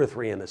 two or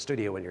three in the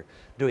studio when you're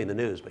doing the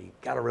news, but you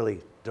got to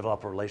really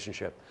develop a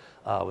relationship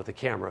with the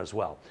camera as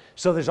well.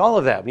 So there's all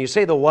of that. When you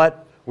say the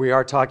what, we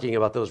are talking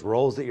about those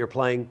roles that you're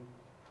playing.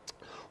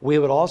 We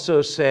would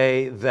also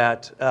say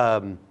that,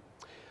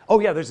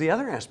 there's the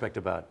other aspect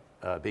about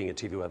being a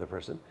TV weather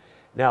person.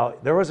 Now,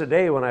 there was a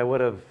day when I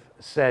would have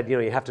said, you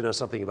have to know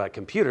something about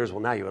computers. Well,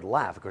 now you would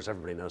laugh. Of course,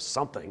 everybody knows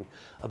something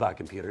about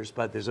computers,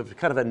 but there's a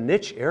kind of a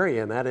niche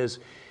area, and that is,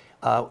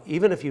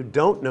 even if you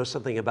don't know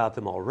something about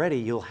them already,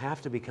 you'll have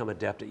to become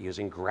adept at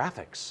using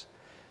graphics,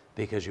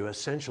 because you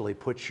essentially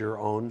put your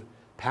own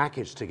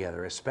package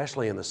together,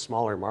 especially in the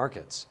smaller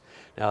markets.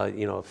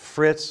 Now,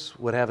 Fritz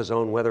would have his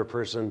own weather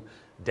person.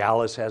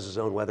 Dallas has his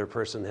own weather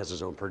person, has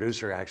his own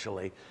producer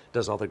actually,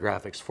 does all the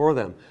graphics for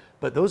them.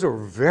 But those are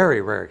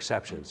very rare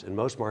exceptions. In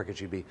most markets,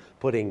 you'd be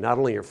putting not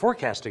only your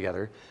forecast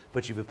together,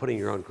 but you'd be putting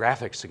your own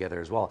graphics together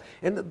as well.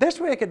 And the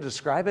best way I could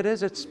describe it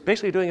is it's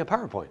basically doing a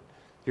PowerPoint.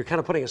 You're kind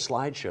of putting a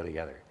slideshow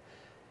together.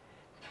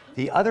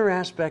 The other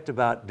aspect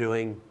about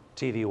doing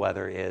TV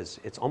weather is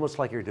it's almost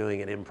like you're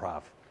doing an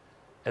improv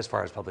as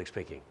far as public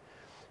speaking.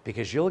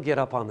 Because you'll get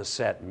up on the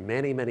set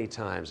many, many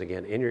times,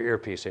 again, in your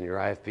earpiece, in your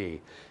IFB,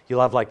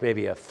 you'll have like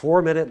maybe a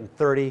 4-minute and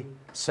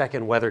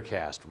 30-second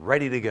weathercast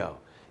ready to go.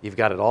 You've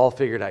got it all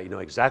figured out. You know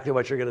exactly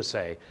what you're going to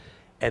say.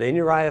 And in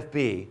your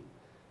IFB,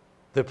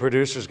 the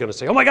producer's going to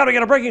say, oh my God, we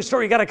got a breaking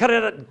story. You got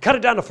to cut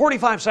it down to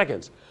 45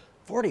 seconds.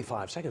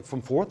 45 seconds,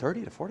 from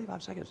 4:30 to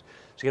 45 seconds.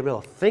 So you got to be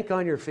able to think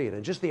on your feet.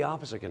 And just the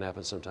opposite can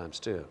happen sometimes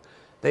too.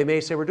 They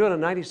may say, we're doing a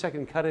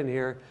 90-second cut in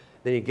here.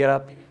 Then you get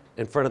up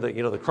in front of the,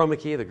 the chroma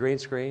key, the green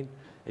screen,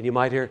 and you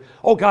might hear,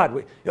 oh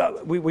God,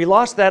 we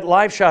lost that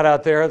live shot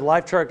out there. The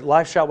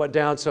live shot went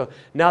down. So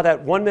now that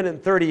 1 minute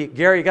and 30,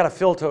 Gary, you got to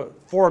fill to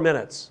 4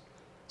 minutes.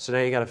 So now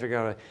you got to figure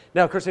out.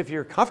 Now, of course, if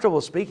you're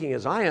comfortable speaking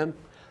as I am,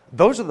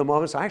 those are the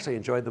moments I actually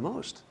enjoyed the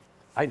most.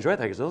 I enjoyed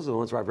that because those are the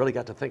ones where I really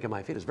got to think on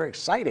my feet. It's very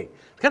exciting.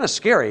 It's kind of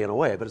scary in a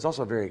way, but it's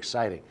also very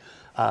exciting.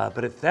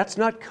 But if that's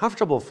not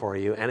comfortable for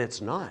you, and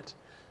it's not,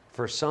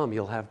 for some,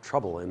 you'll have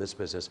trouble in this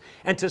business.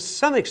 And to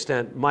some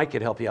extent, Mike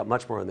could help you out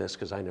much more on this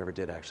because I never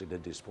did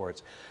do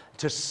sports.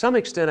 To some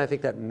extent, I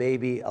think that may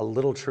be a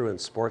little true in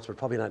sports, but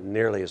probably not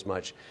nearly as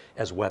much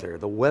as weather.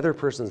 The weather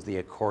person's the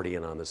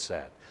accordion on the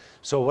set.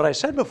 So what I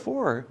said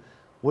before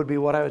would be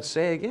what I would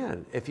say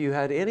again. If you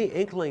had any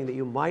inkling that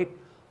you might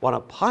want to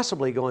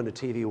possibly go into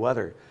TV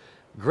weather,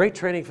 great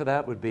training for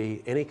that would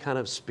be any kind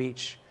of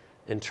speech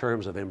in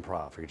terms of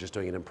improv. Or you're just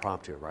doing an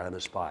impromptu right on the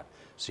spot.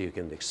 So you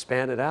can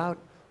expand it out,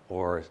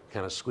 or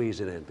kind of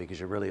squeeze it in because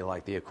you really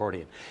like the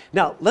accordion.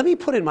 Now, let me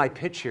put in my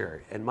pitch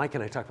here, and Mike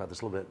and I talked about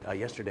this a little bit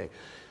yesterday.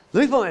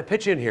 Let me put my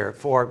pitch in here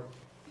for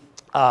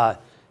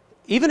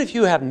even if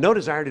you have no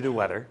desire to do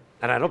weather,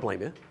 and I don't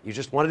blame you, you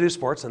just want to do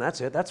sports and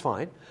that's it, that's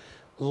fine.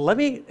 Let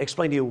me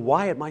explain to you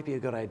why it might be a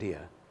good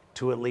idea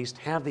to at least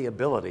have the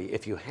ability,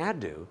 if you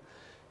had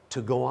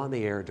to go on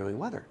the air doing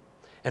weather.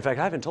 In fact,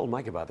 I haven't told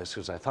Mike about this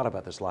because I thought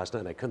about this last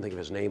night and I couldn't think of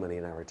his name when he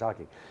and I were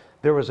talking.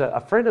 There was a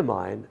friend of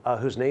mine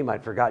whose name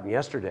I'd forgotten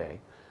yesterday.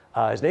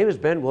 His name is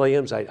Ben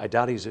Williams. I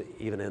doubt he's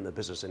even in the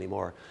business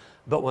anymore.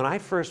 But when I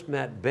first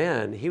met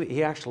Ben,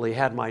 he actually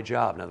had my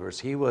job. In other words,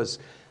 he was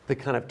the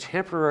kind of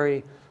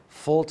temporary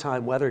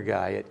full-time weather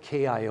guy at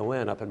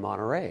KION up in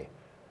Monterey,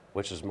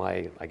 which is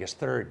my, I guess,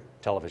 third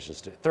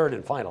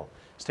and final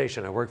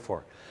station I worked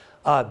for.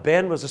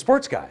 Ben was a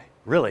sports guy,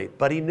 really,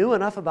 but he knew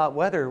enough about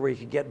weather where he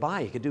could get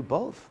by. He could do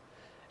both.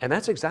 And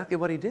that's exactly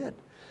what he did.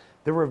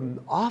 There were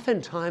often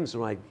times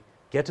when I'd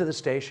get to the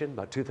station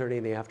about 2:30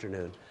 in the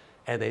afternoon,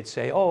 and they'd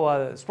say,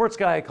 oh, sports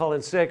guy called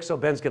in sick, so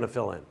Ben's going to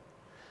fill in.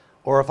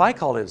 Or if I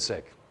called in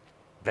sick,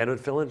 Ben would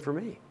fill in for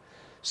me.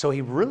 So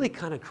he really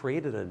kind of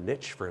created a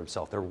niche for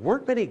himself. There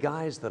weren't many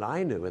guys that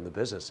I knew in the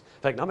business,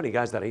 in fact, not many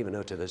guys that I even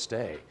know to this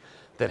day,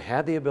 that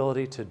had the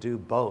ability to do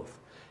both.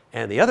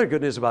 And the other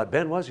good news about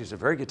Ben was he's a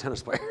very good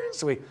tennis player.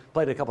 So we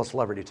played a couple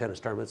celebrity tennis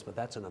tournaments, but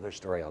that's another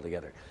story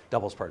altogether.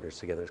 Doubles partners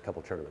together, a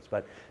couple tournaments.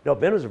 But no,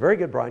 Ben was a very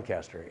good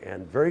broadcaster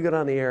and very good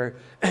on the air.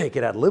 He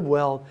could ad-lib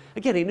well.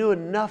 Again, he knew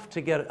enough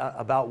to get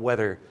about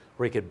weather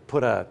where he could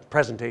put a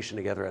presentation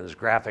together on his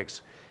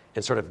graphics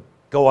and sort of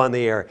go on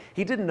the air.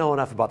 He didn't know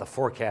enough about the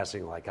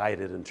forecasting like I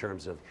did in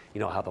terms of, you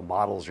know, how the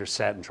models are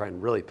set and try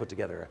and really put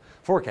together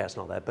a forecast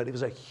and all that, but it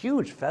was a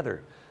huge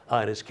feather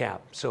in his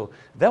cap. So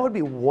that would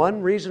be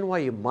one reason why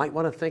you might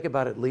want to think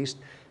about at least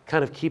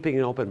kind of keeping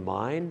an open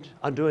mind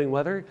on doing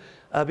weather.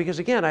 Because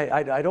again,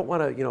 I don't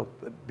want to, you know,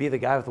 be the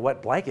guy with the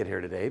wet blanket here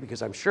today,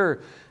 because I'm sure,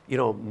 you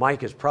know,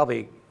 Mike has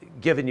probably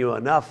given you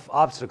enough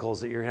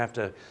obstacles that you're going to have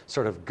to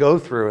sort of go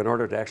through in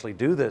order to actually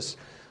do this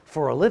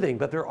for a living.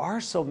 But there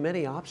are so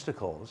many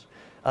obstacles.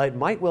 It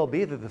might well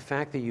be that the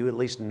fact that you at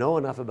least know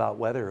enough about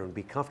weather and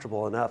be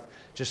comfortable enough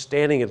just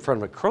standing in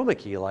front of a chroma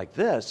key like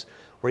this,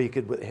 where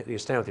you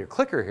stand with your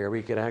clicker here, where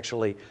you could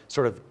actually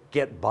sort of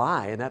get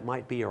by, and that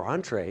might be your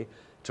entree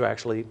to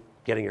actually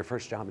getting your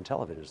first job in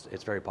television.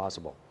 It's very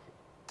possible.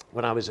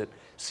 When I was at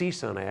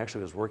CSUN, I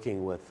actually was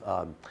working with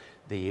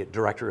the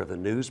director of the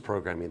news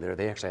programming there.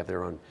 They actually have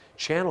their own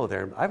channel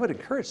there. I would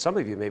encourage some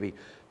of you maybe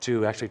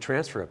to actually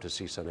transfer up to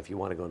CSUN if you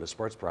want to go into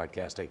sports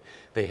broadcasting.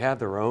 They have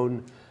their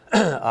own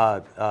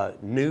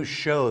news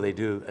show they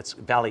do. It's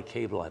Valley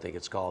Cable, I think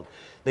it's called.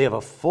 They have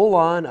a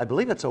full-on, I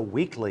believe it's a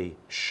weekly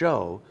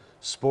show,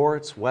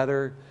 sports,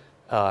 weather,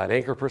 an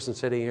anchor person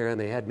sitting here, and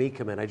they had me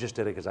come in. I just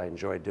did it because I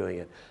enjoyed doing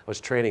it. I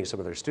was training some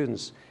of their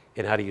students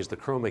in how to use the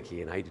chroma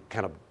key, and I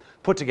kind of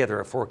put together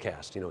a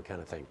forecast, you know,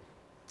 kind of thing.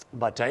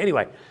 But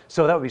anyway,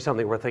 so that would be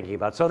something we're thinking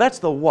about. So that's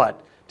the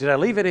what. Did I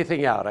leave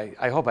anything out?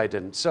 I hope I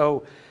didn't.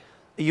 So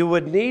you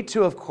would need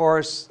to, of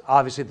course,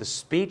 obviously the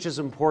speech is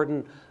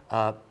important,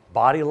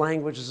 body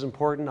language is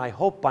important. I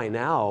hope by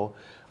now,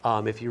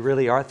 if you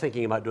really are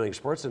thinking about doing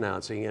sports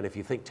announcing, and if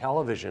you think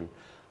television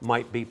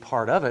might be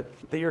part of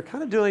it, that you're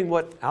kind of doing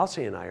what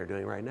Alcee and I are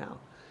doing right now.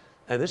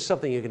 And this is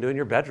something you can do in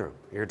your bedroom,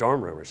 your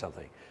dorm room or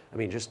something. I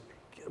mean, just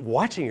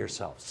watching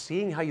yourself,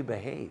 seeing how you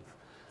behave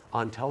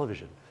on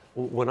television.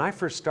 When I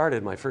first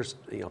started, my first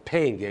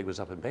paying gig was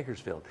up in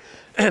Bakersfield,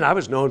 and I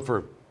was known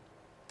for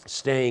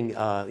staying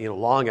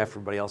long after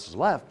everybody else has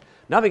left,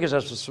 not because I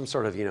was some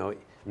sort of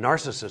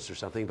narcissist or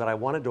something, but I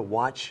wanted to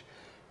watch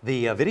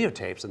the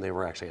videotapes, and they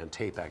were actually on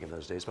tape back in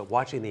those days, but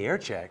watching the air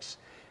checks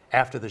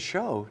after the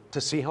show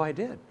to see how I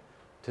did,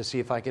 to see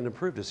if I can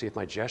improve, to see if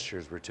my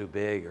gestures were too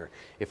big or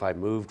if I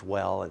moved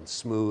well and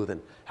smooth,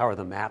 and how are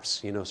the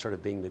maps, sort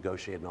of being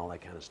negotiated and all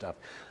that kind of stuff.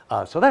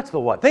 So that's the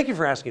what. Thank you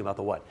for asking about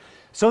the what.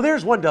 So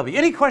there's one W.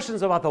 Any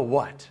questions about the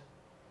what?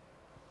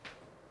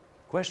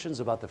 Questions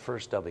about the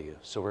first W.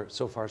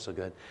 So far so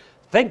good.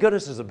 Thank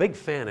goodness there's a big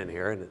fan in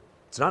here, and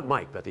it's not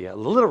Mike, but the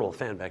literal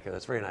fan back there.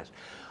 That's very nice.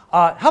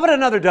 How about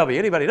another W?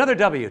 Anybody? Another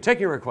W. Take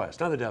your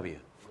request. Another W.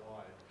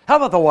 Why? How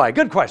about the why?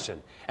 Good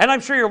question. And I'm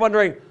sure you're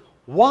wondering,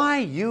 why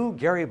you,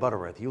 Gary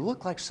Butterworth? You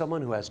look like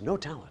someone who has no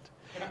talent.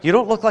 You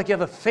don't look like you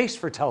have a face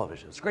for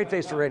television. It's a great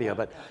face for radio,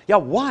 but yeah,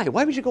 why?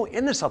 Why would you go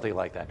into something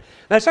like that?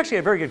 That's actually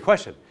a very good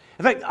question.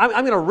 In fact, I'm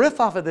going to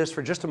riff off of this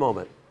for just a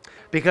moment,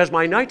 because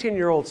my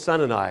 19-year-old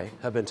son and I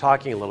have been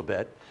talking a little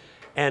bit.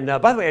 And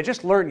by the way, I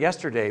just learned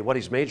yesterday what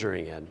he's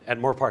majoring in at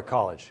Moore Park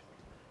College.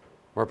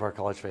 Moore Park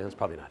College fans?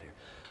 Probably not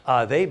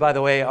here. They, by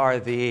the way, are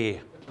the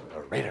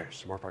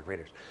Raiders, Moore Park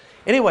Raiders.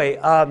 Anyway,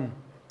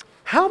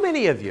 how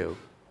many of you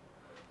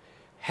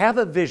have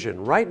a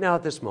vision right now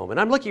at this moment?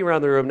 I'm looking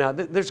around the room now.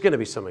 There's going to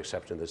be some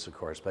exception to this, of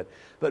course, but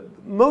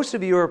most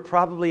of you are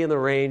probably in the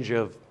range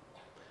of,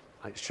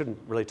 I shouldn't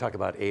really talk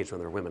about age when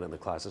there are women in the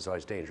class. It's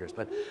always dangerous,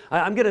 but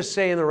I'm going to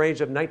say in the range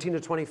of 19 to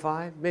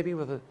 25, maybe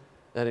with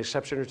an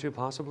exception or two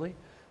possibly.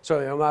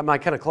 So am I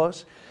kind of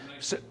close?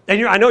 So,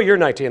 and I know you're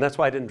 19. That's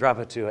why I didn't drop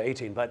it to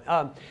 18.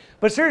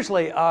 But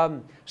seriously,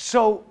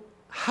 so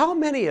how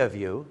many of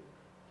you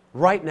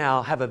right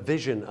now have a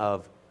vision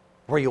of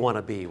where you want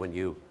to be when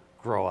you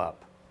grow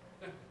up?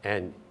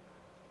 And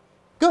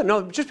good.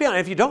 No, just be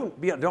honest. If you don't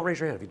raise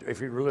your hand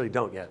if you really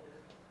don't yet.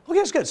 Okay,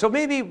 that's good. So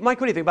maybe, Mike,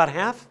 what do you think? About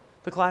half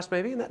the class,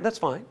 maybe? That's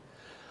fine.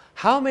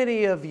 How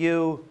many of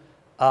you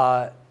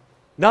not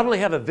only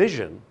have a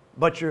vision,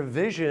 but your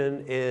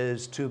vision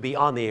is to be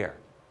on the air,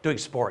 doing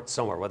sports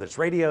somewhere, whether it's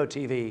radio,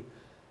 TV,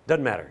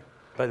 doesn't matter.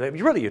 But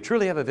you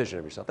truly have a vision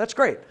of yourself. That's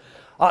great.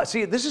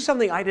 See, this is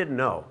something I didn't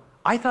know.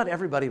 I thought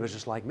everybody was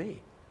just like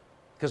me.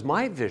 Because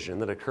my vision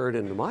that occurred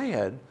into my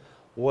head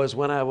was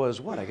when I was,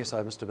 I guess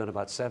I must have been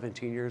about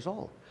 17 years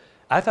old.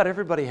 I thought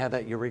everybody had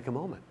that eureka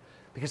moment.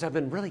 Because I've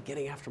been really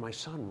getting after my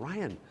son,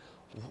 Ryan,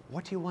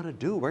 what do you want to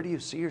do? Where do you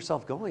see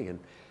yourself going? And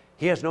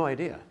he has no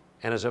idea.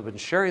 And as I've been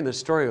sharing this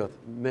story with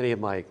many of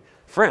my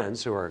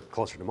friends who are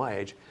closer to my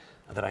age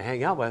that I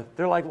hang out with,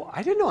 they're like, well,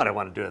 I didn't know what I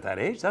wanted to do at that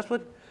age. That's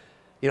what,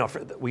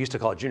 we used to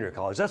call it junior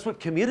college. That's what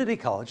community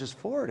college is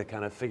for, to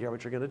kind of figure out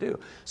what you're going to do.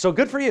 So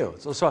good for you.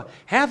 So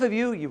half of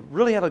you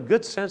really have a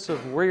good sense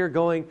of where you're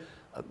going.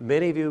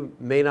 Many of you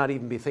may not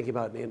even be thinking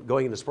about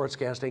going into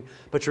sportscasting,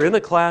 but you're in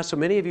the class. So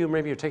many of you,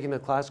 maybe you're taking the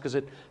class because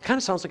it kind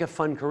of sounds like a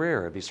fun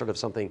career. It'd be sort of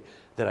something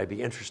that I'd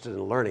be interested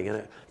in learning.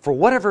 And for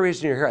whatever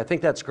reason you're here, I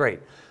think that's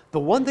great. The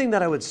one thing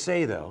that I would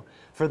say, though,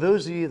 for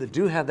those of you that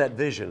do have that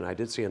vision, and I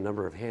did see a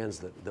number of hands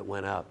that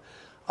went up,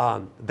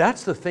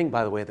 that's the thing,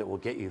 by the way, that will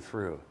get you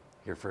through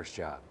your first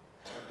job.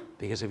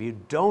 Because if you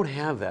don't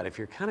have that, if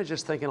you're kind of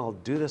just thinking, I'll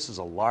do this as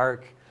a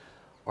lark,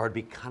 or it'd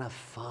be kind of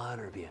fun,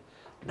 or it'd be a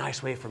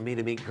nice way for me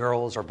to meet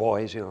girls or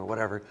boys,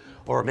 whatever,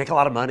 or make a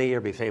lot of money or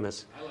be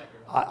famous.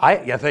 I like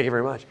your Yeah, thank you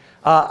very much.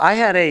 I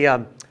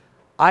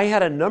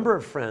had a number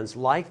of friends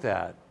like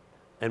that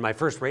in my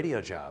first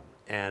radio job,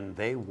 and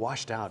they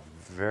washed out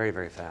very,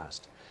 very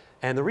fast.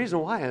 And the reason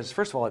why is,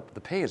 first of all,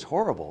 the pay is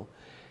horrible,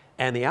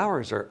 and the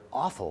hours are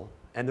awful,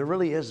 and there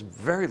really is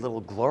very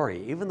little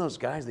glory. Even those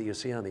guys that you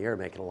see on the air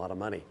making a lot of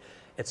money,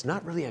 it's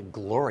not really a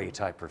glory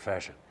type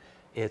profession.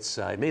 It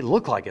may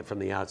look like it from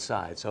the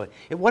outside. So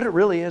what it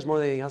really is, more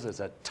than anything else,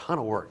 is a ton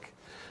of work.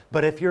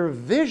 But if your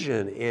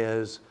vision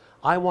is,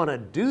 I want to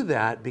do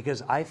that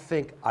because I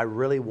think I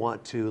really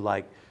want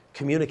to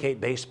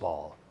communicate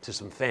baseball to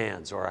some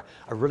fans, or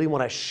I really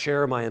want to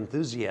share my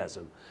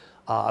enthusiasm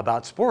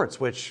about sports,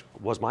 which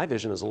was my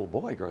vision as a little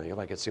boy growing up.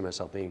 I could see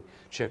myself being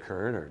Chick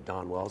Hearn or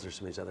Don Wells or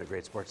some of these other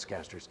great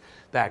sportscasters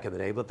back in the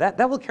day. But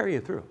that will carry you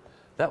through.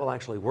 That will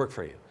actually work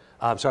for you.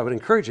 So I would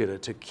encourage you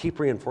to keep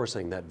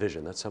reinforcing that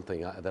vision. That's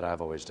something that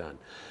I've always done.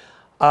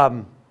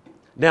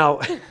 Now,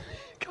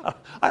 God,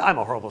 I'm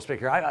a horrible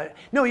speaker.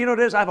 No, you know what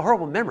it is? I have a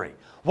horrible memory.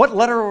 What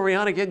letter were we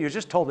on again? You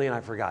just told me and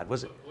I forgot.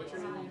 Was it? What's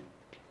your name?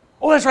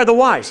 Oh, that's right, the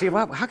Y. See,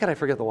 how could I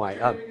forget the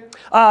Y?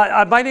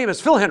 My name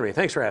is Phil Henry.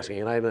 Thanks for asking.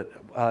 And I'm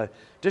a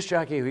disc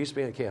jockey who used to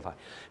be on KFI.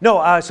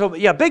 No, so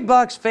yeah, big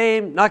bucks,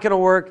 fame, not going to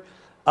work.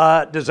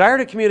 Desire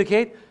to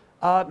communicate.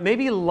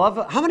 Maybe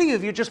love. How many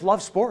of you just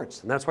love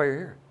sports and that's why you're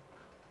here?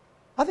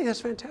 I think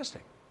that's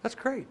fantastic. That's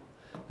great.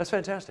 That's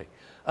fantastic.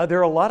 There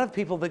are a lot of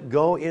people that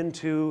go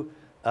into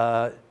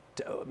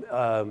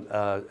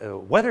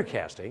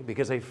weathercasting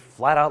because they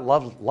flat out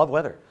love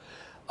weather.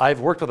 I've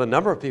worked with a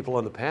number of people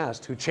in the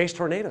past who chase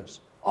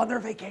tornadoes on their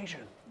vacation.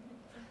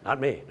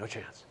 Not me, no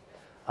chance.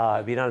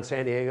 I'd be down in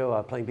San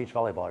Diego playing beach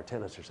volleyball or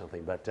tennis or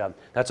something, but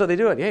that's what they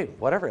do. And hey,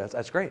 whatever,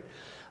 that's great.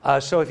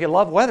 So if you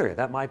love weather,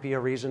 that might be a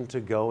reason to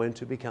go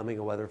into becoming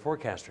a weather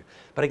forecaster.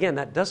 But again,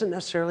 that doesn't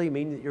necessarily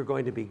mean that you're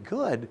going to be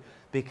good,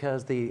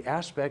 because the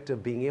aspect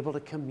of being able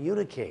to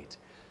communicate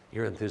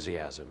your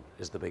enthusiasm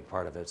is the big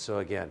part of it. So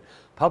again,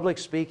 public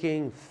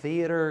speaking,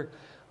 theater,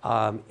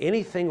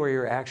 anything where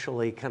you're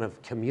actually kind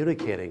of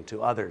communicating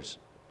to others,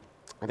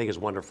 I think is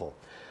wonderful.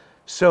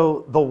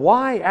 So the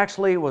Y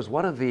actually was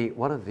one of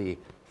the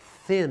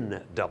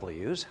thin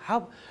W's.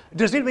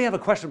 Does anybody have a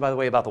question, by the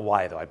way, about the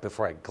Y, though,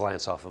 before I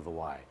glance off of the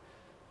Y?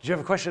 Did you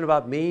have a question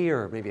about me,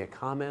 or maybe a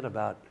comment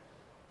about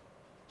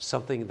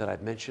something that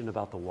I've mentioned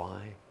about the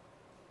Y?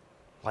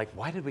 Like,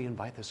 why did we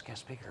invite this guest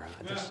speaker?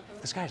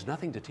 This guy has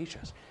nothing to teach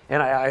us.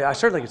 And I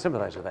certainly can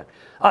sympathize with that.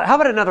 How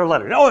about another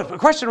letter? Oh, a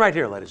question right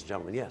here, ladies and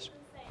gentlemen. Yes.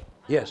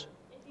 Yes.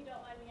 If you don't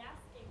mind me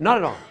asking. Not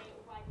at all.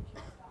 Why did you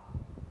stop?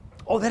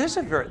 Oh, that is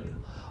a very...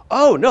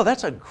 Oh, no,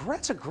 that's a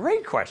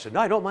great question.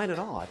 No, I don't mind at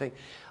all. I think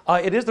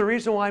it is the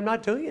reason why I'm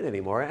not doing it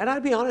anymore. And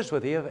I'd be honest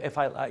with you,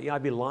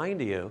 I'd be lying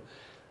to you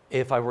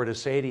if I were to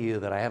say to you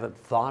that I haven't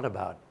thought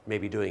about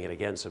maybe doing it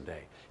again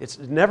someday. It's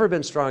never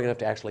been strong enough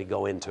to actually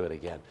go into it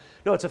again.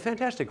 No, it's a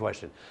fantastic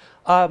question.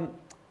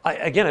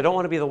 Again, I don't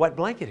want to be the wet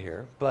blanket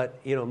here,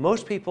 but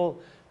most people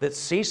that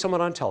see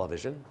someone on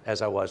television,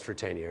 as I was for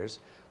 10 years,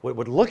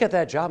 would look at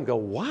that job and go,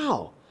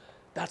 wow,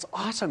 that's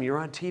awesome, you're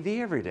on TV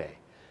every day.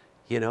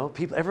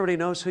 Everybody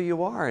knows who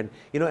you are. And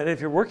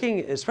if you're working,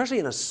 especially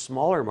in a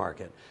smaller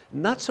market,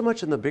 not so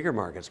much in the bigger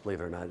markets,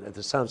 believe it or not.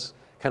 This sounds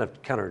kind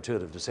of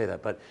counterintuitive to say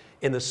that, but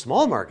in the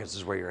small markets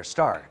is where you're a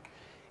star.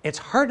 It's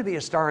hard to be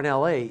a star in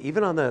LA,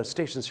 even on the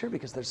stations here,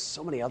 because there's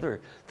so many other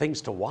things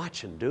to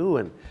watch and do.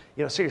 And,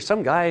 you know, so you're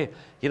some guy,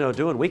 you know,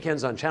 doing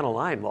weekends on Channel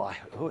 9. Well,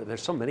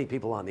 there's so many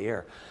people on the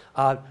air.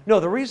 No,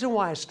 the reason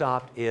why I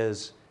stopped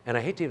is, and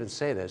I hate to even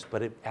say this,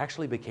 but it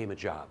actually became a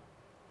job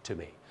to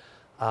me.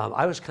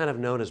 I was kind of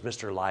known as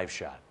Mr. Live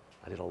Shot.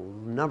 I did a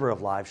number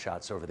of live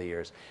shots over the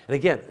years. And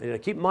again, you know,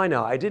 keep in mind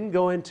now, I didn't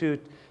go into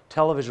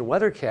television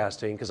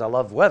weathercasting because I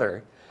love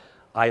weather.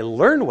 I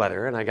learned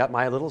weather, and I got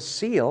my little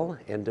seal,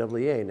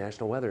 NWA,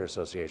 National Weather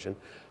Association,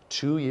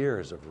 2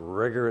 years of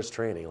rigorous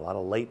training, a lot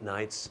of late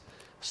nights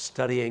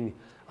studying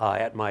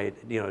at my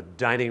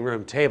dining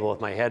room table with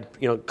my head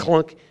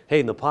clunk, hey,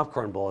 in the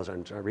popcorn bowl as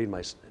I'm reading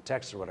my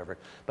text or whatever.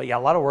 But yeah, a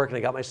lot of work, and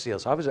I got my seal.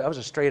 So I was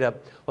a straight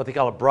up, what they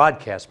call a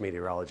broadcast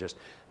meteorologist.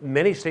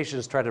 Many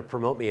stations tried to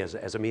promote me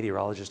as a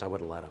meteorologist. I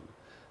wouldn't let them.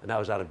 And that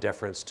was out of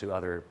deference to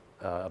other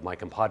of my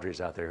compadres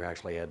out there who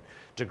actually had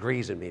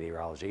degrees in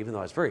meteorology, even though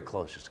I was very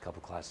close, just a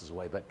couple classes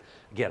away. But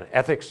again,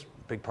 ethics,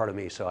 big part of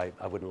me, so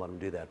I wouldn't let them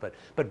do that.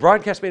 But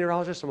broadcast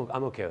meteorologist,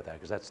 I'm okay with that,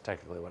 because that's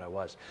technically what I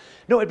was.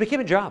 No, it became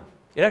a job.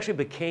 It actually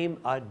became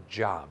a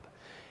job.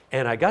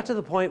 And I got to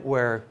the point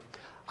where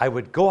I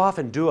would go off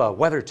and do a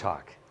weather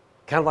talk,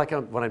 kind of like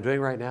what I'm doing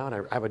right now,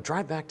 and I would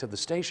drive back to the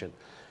station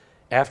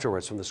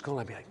afterwards from the school,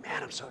 and I'd be like,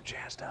 man, I'm so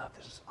jazzed up.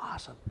 This is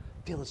awesome.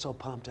 Feeling so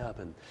pumped up.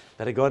 And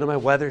then I'd go into my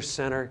weather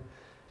center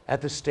at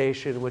the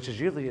station, which is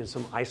usually in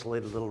some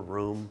isolated little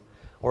room,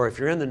 or if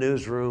you're in the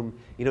newsroom,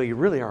 you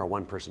really are a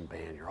one-person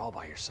band. You're all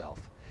by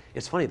yourself.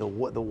 It's funny, the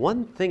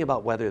one thing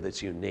about weather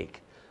that's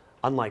unique,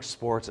 unlike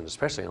sports and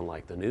especially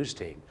unlike the news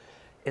team,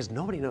 is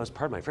nobody knows,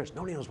 pardon my French,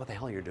 nobody knows what the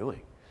hell you're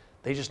doing.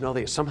 They just know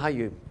that somehow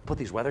you put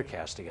these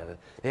weathercasts together.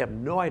 They have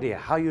no idea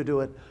how you do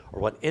it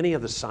or what any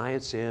of the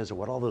science is or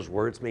what all those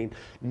words mean.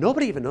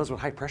 Nobody even knows what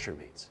high pressure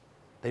means.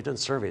 They've done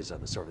surveys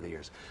on this over the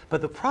years.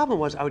 But the problem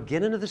was I would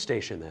get into the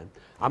station then.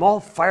 I'm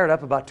all fired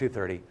up about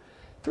 2:30.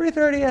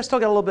 3:30, I still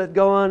got a little bit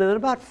going. And then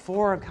about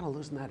 4, I'm kind of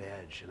losing that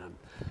edge. And I'm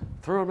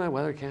throwing my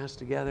weathercast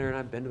together. And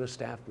I've been to a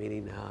staff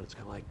meeting now. And it's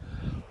kind of like,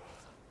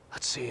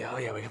 let's see. Oh,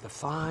 yeah, we got the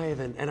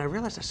 5. And I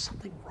realized there's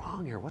something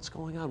wrong here. What's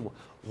going on?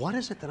 What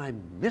is it that I'm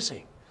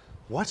missing?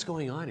 What's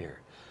going on here?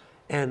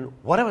 And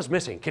what I was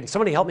missing, can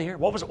somebody help me here?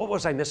 What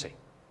was I missing?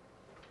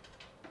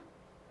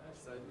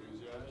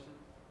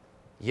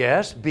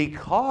 Yes,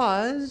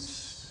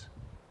 because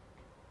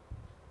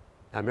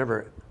I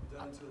remember.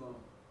 Done too long.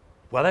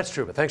 Well, that's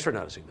true, but thanks for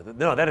noticing. But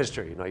no, that is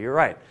true. You're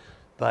right.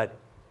 But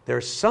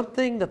there's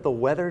something that the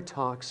weather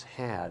talks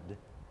had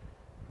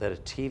that a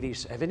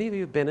TV. Have any of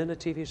you been in a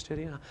TV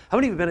studio? How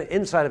many of you have been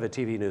inside of a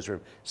TV newsroom,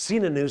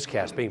 seen a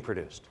newscast being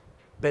produced?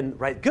 Been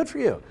right? Good for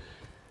you.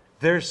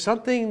 There's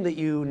something that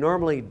you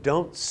normally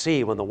don't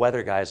see when the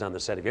weather guy's on the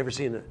set. Have you ever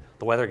seen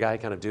the weather guy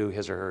kind of do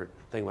his or her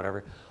thing,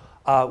 whatever?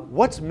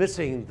 What's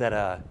missing that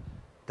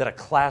a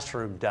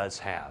classroom does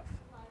have?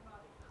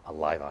 A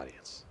live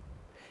audience.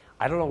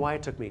 I don't know why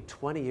it took me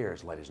 20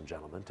 years, ladies and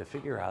gentlemen, to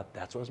figure out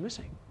that's what was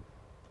missing.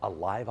 A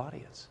live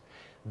audience.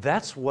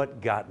 That's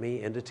what got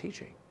me into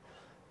teaching.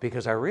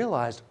 Because I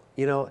realized,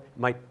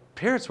 my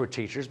parents were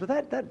teachers, but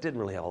that didn't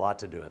really have a lot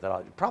to do with it.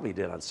 It probably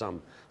did on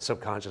some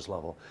subconscious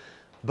level.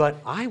 But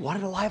I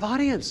wanted a live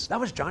audience. That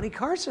was Johnny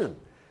Carson.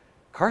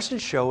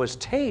 Carson's show was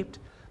taped,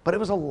 but it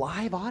was a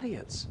live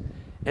audience.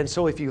 And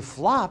so if you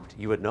flopped,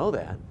 you would know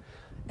that.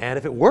 And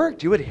if it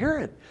worked, you would hear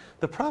it.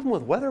 The problem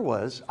with weather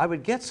was I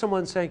would get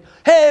someone saying,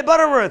 hey,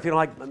 Butterworth,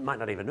 I might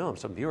not even know him,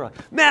 some viewer,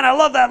 like, man, I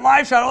love that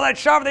live shot. Oh, that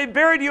shot where they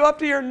buried you up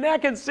to your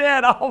neck and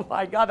said, oh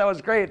my God, that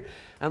was great.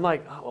 I'm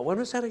like, oh, when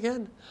was that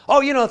again?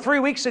 Oh, 3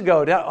 weeks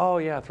ago. Oh,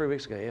 yeah, 3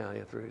 weeks ago.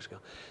 Yeah, 3 weeks ago.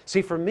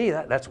 See, for me,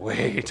 that's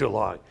way too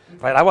long.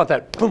 Right? I want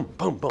that boom,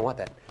 boom, boom.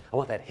 I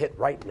want that hit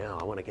right now.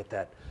 I want to get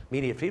that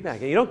immediate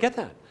feedback. And you don't get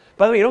that.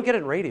 By the way, you don't get it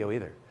in radio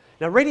either.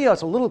 Now, radio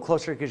is a little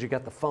closer because you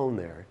got the phone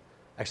there.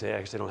 Actually,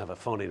 they don't have a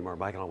phone anymore.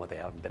 Mike, I don't know what they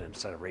haven't been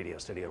inside a radio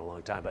studio in a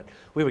long time. But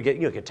we would get,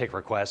 could take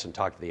requests and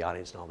talk to the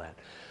audience and all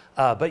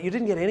that. But you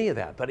didn't get any of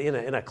that. But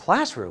in a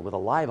classroom with a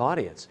live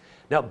audience.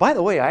 Now, by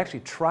the way, I actually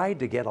tried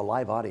to get a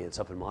live audience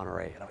up in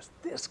Monterey, and I was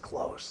this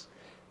close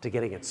to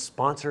getting it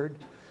sponsored.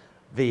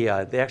 They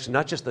actually,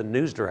 not just the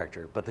news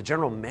director, but the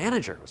general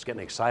manager was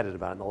getting excited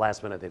about it. In the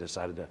last minute, they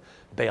decided to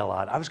bail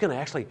out. I was going to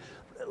actually,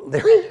 I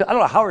don't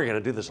know how we were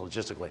going to do this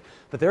logistically,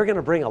 but they were going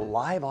to bring a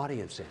live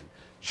audience in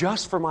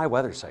just for my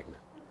weather segment.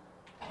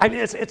 I mean,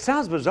 it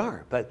sounds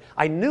bizarre, but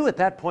I knew at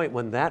that point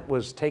when that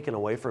was taken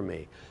away from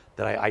me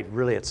that I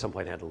really at some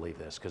point had to leave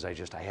this because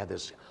I had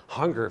this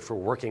hunger for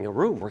working a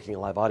room, working a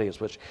live audience,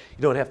 which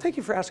you don't have. Thank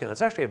you for asking.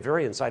 That's actually a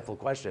very insightful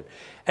question.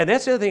 And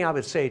that's the other thing I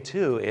would say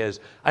too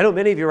is, I know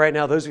many of you right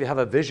now, those of you have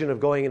a vision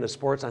of going into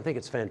sports. I think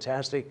it's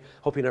fantastic.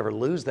 Hope you never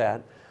lose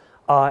that.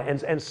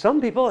 And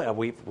some people,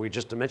 we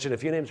just mentioned a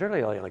few names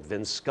earlier, like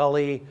Vin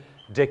Scully,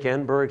 Dick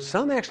Enberg.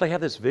 Some actually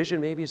have this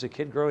vision maybe as a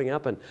kid growing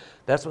up, and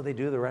that's what they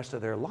do the rest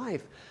of their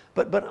life.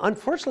 But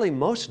unfortunately,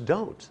 most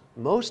don't.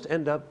 Most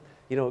end up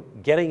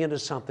getting into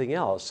something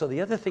else. So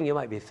the other thing you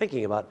might be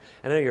thinking about,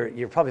 I know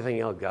you're probably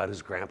thinking, oh God,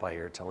 who's grandpa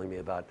here telling me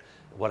about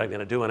what I'm going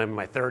to do when I'm in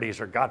my 30s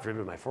or God forbid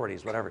in my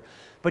 40s, whatever.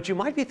 But you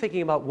might be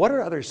thinking about what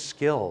are other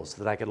skills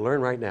that I could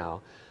learn right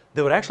now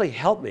that would actually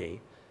help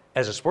me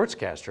as a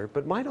sportscaster,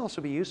 but might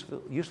also be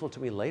useful to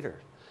me later.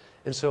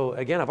 And so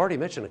again, I've already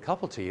mentioned a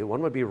couple to you.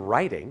 One would be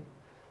writing.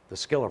 The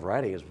skill of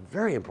writing is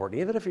very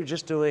important, even if you're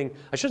just doing,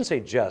 I shouldn't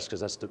say just,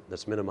 because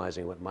that's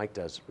minimizing what Mike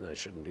does, and I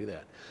shouldn't do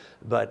that.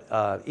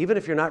 But even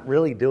if you're not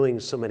really doing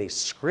so many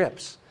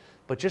scripts,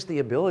 but just the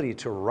ability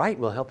to write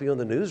will help you in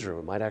the newsroom.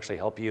 It might actually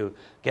help you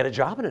get a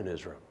job in a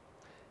newsroom.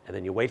 And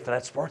then you wait for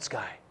that sports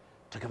guy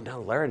to come down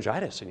with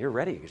laryngitis, and you're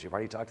ready because you've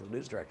already talked to the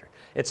news director.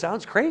 It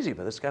sounds crazy,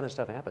 but this kind of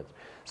stuff happens.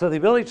 So the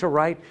ability to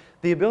write,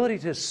 the ability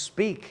to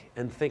speak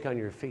and think on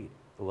your feet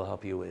will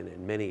help you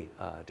in many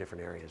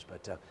different areas.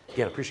 But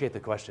again, appreciate the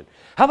question.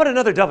 How about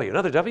another W?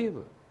 Another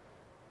W?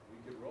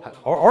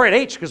 Or an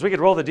H, because we could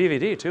roll the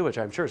DVD too, which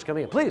I'm sure is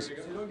coming in. Please. So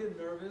you don't get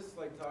nervous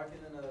like talking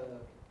in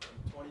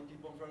 20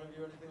 people in front of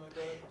you or anything like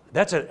that?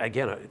 That's,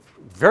 again, a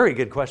very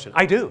good question.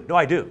 I do. No,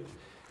 I do.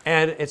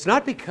 And it's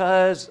not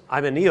because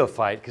I'm a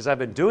neophyte, because I've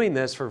been doing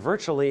this for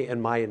virtually in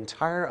my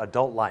entire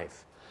adult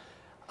life.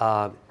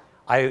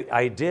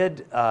 I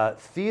did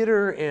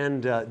theater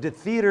and did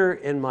theater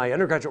in my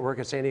undergraduate work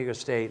at San Diego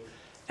State,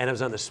 and I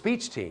was on the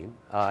speech team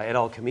at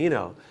El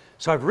Camino.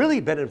 So I've really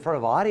been in front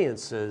of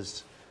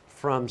audiences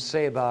from,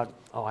 say, about,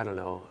 oh, I don't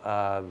know,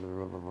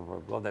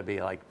 what would that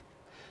be, like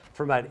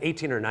from about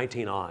 18 or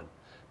 19 on.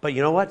 But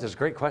you know what? That's a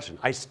great question.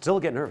 I still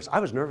get nervous. I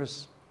was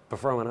nervous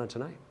before I went on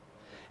tonight.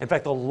 In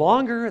fact, the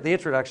longer the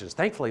introductions,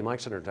 thankfully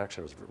Mike's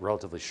introduction was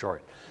relatively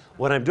short.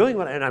 When I'm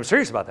doing, and I'm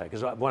serious about that,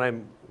 because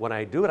when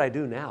I do what I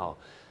do now,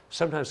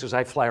 sometimes because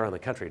I fly around the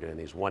country doing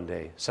these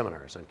one-day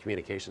seminars on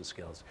communication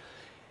skills,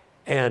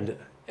 and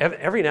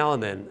every now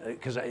and then,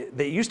 because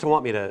they used to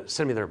want me to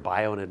send me their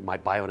bio and my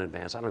bio in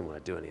advance. I don't even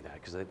want to do any of that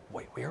because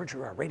wait, we heard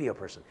you're a radio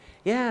person.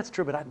 Yeah, it's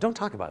true, but don't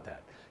talk about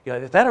that. You know,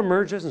 if that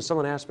emerges and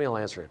someone asks me, I'll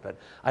answer it. But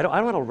I don't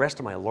want to rest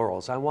on my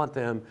laurels. I want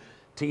them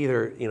to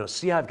either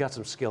see I've got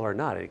some skill or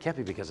not. It can't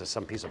be because of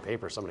some piece of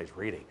paper somebody's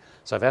reading.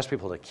 So I've asked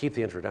people to keep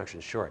the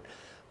introduction short.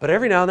 But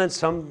every now and then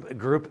some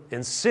group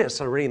insists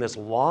on reading this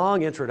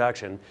long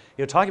introduction,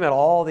 talking about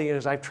all the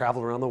years I've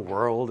traveled around the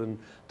world and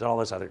done all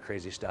this other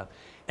crazy stuff.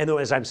 And though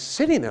as I'm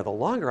sitting there, the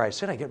longer I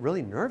sit, I get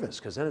really nervous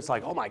because then it's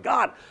like, oh my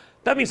God,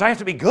 that means I have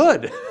to be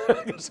good.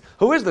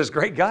 Who is this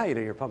great guy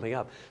you're pumping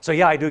up? So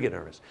yeah, I do get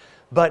nervous.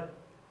 But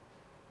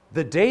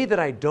the day that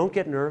I don't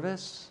get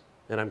nervous,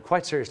 and I'm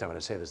quite serious now when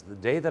I say this, the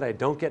day that I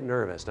don't get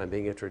nervous and I'm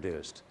being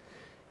introduced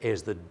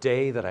is the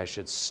day that I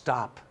should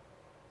stop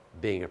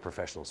being a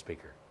professional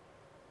speaker.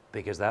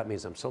 Because that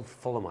means I'm so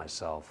full of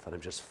myself that I'm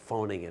just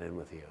phoning it in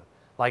with you.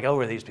 Like,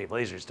 oh, these people,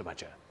 these are just a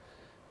bunch of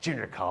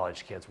junior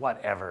college kids,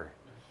 whatever.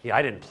 Yeah,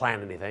 I didn't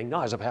plan anything. No,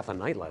 I was up half the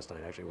night last night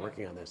actually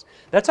working on this.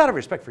 That's out of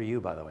respect for you,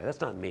 by the way.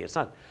 That's not me. It's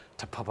not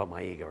to pump up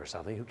my ego or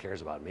something. Who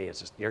cares about me? It's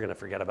just you're going to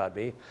forget about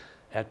me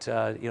at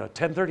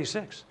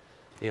 10:36.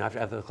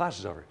 After the class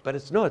is over. But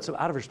it's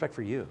out of respect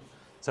for you.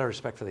 It's out of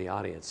respect for the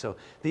audience. So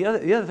the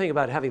other thing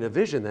about having the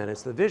vision then,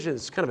 it's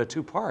kind of a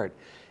two-part.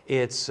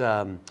 It's,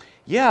 I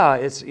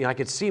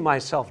could see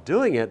myself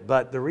doing it,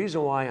 but the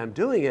reason why I'm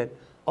doing it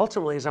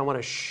ultimately is I want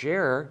to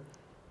share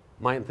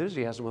my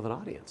enthusiasm with an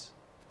audience,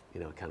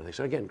 kind of thing.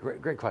 So again,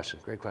 great question,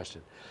 great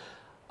question.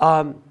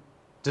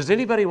 Does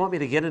anybody want me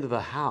to get into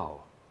the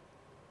how?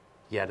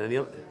 Yeah,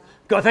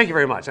 thank you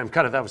very much.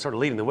 That was sort of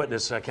leading the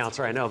witness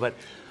counselor, I know, but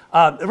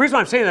the reason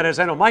why I'm saying that is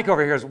I know Mike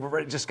over here has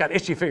just got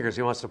itchy fingers.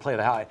 He wants to play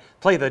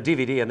the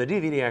DVD, and the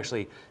DVD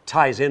actually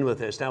ties in with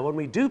this. Now, when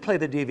we do play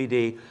the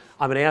DVD,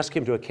 I'm going to ask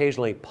him to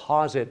occasionally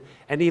pause it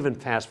and even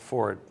fast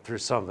forward through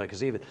some of it,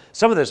 because even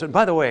some of this, and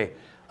by the way,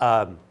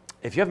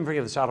 if you haven't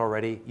figured this out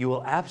already, you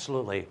will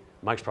absolutely,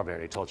 Mike's probably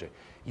already told you,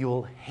 you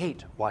will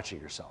hate watching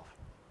yourself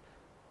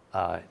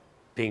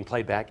being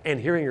played back and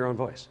hearing your own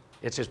voice.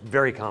 It's just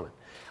very common.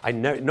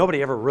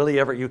 Nobody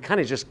ever, you kind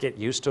of just get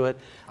used to it.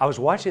 I was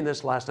watching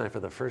this last night for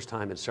the first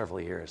time in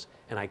several years,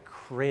 and I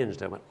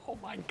cringed. I went, oh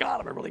my God,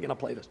 am I really going to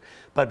play this?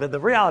 But the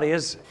reality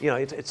is,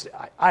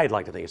 I'd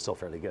like to think it's still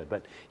fairly good,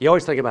 but you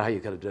always think about how you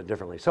could have done it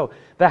differently. So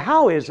the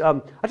how is,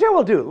 I'll tell you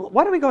what we'll do.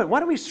 Why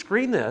don't we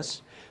screen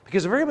this?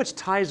 Because it very much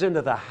ties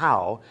into the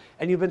how,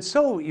 and you've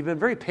been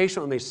very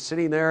patient with me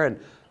sitting there, and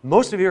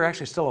most of you are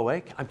actually still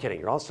awake. I'm kidding,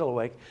 you're all still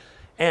awake.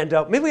 And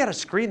maybe we ought to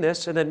screen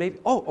this, and then maybe,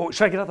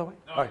 should I get out of the way?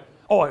 No,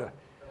 all right.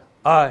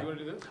 you want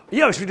to do this?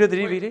 Yeah, should we do the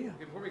DVD?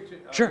 Okay, before we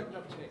Sure.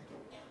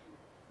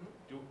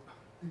 Do-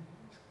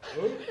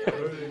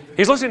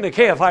 He's listening to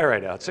KFI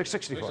right now. It's This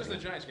 664. is the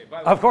Giants game.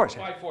 By the Of way, course.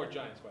 5-4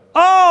 Giants, by the way.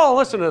 Oh,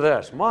 listen to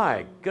this.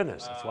 My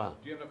goodness, that's wild.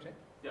 Do you have enough tape?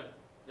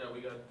 Yeah,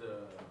 we got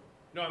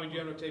No, do you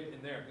have enough tape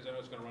in there? Because I know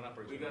it's going to run up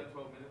pretty soon.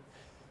 12 minutes.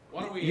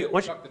 Why don't we You-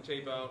 what- chuck the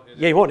tape out?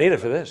 Yeah, you won't need it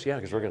for this. Yeah,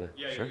 because we're going to.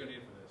 Yeah, Sure. you're going to need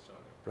it for this. So,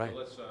 Right. So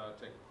let's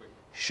take a quick.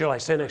 Shall I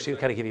stand next to you?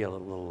 Kind of give you a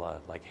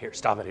little like, here,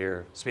 stop it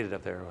here, speed it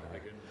up there, whatever.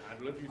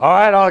 I'd let you All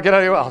right, I'll get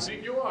out of your way.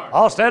 think you are.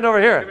 I'll stand over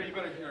Yeah, here. but you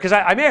better- Because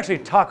I may actually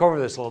talk over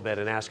this a little bit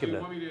and ask Do him you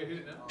to. want me to hit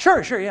it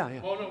now? Sure, yeah.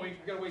 Oh, no, we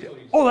got to wait till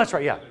he's... Oh, that's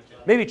right, yeah.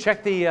 Maybe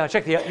check the, you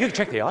can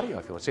check the audio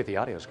if you want, see if the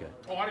audio's good.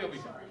 Oh, audio will be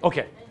fine.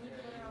 Okay.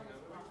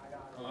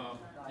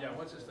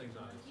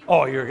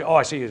 Oh,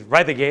 I see.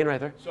 Right the gain right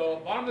there.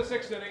 So bottom of the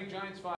 6th inning, Giants 5.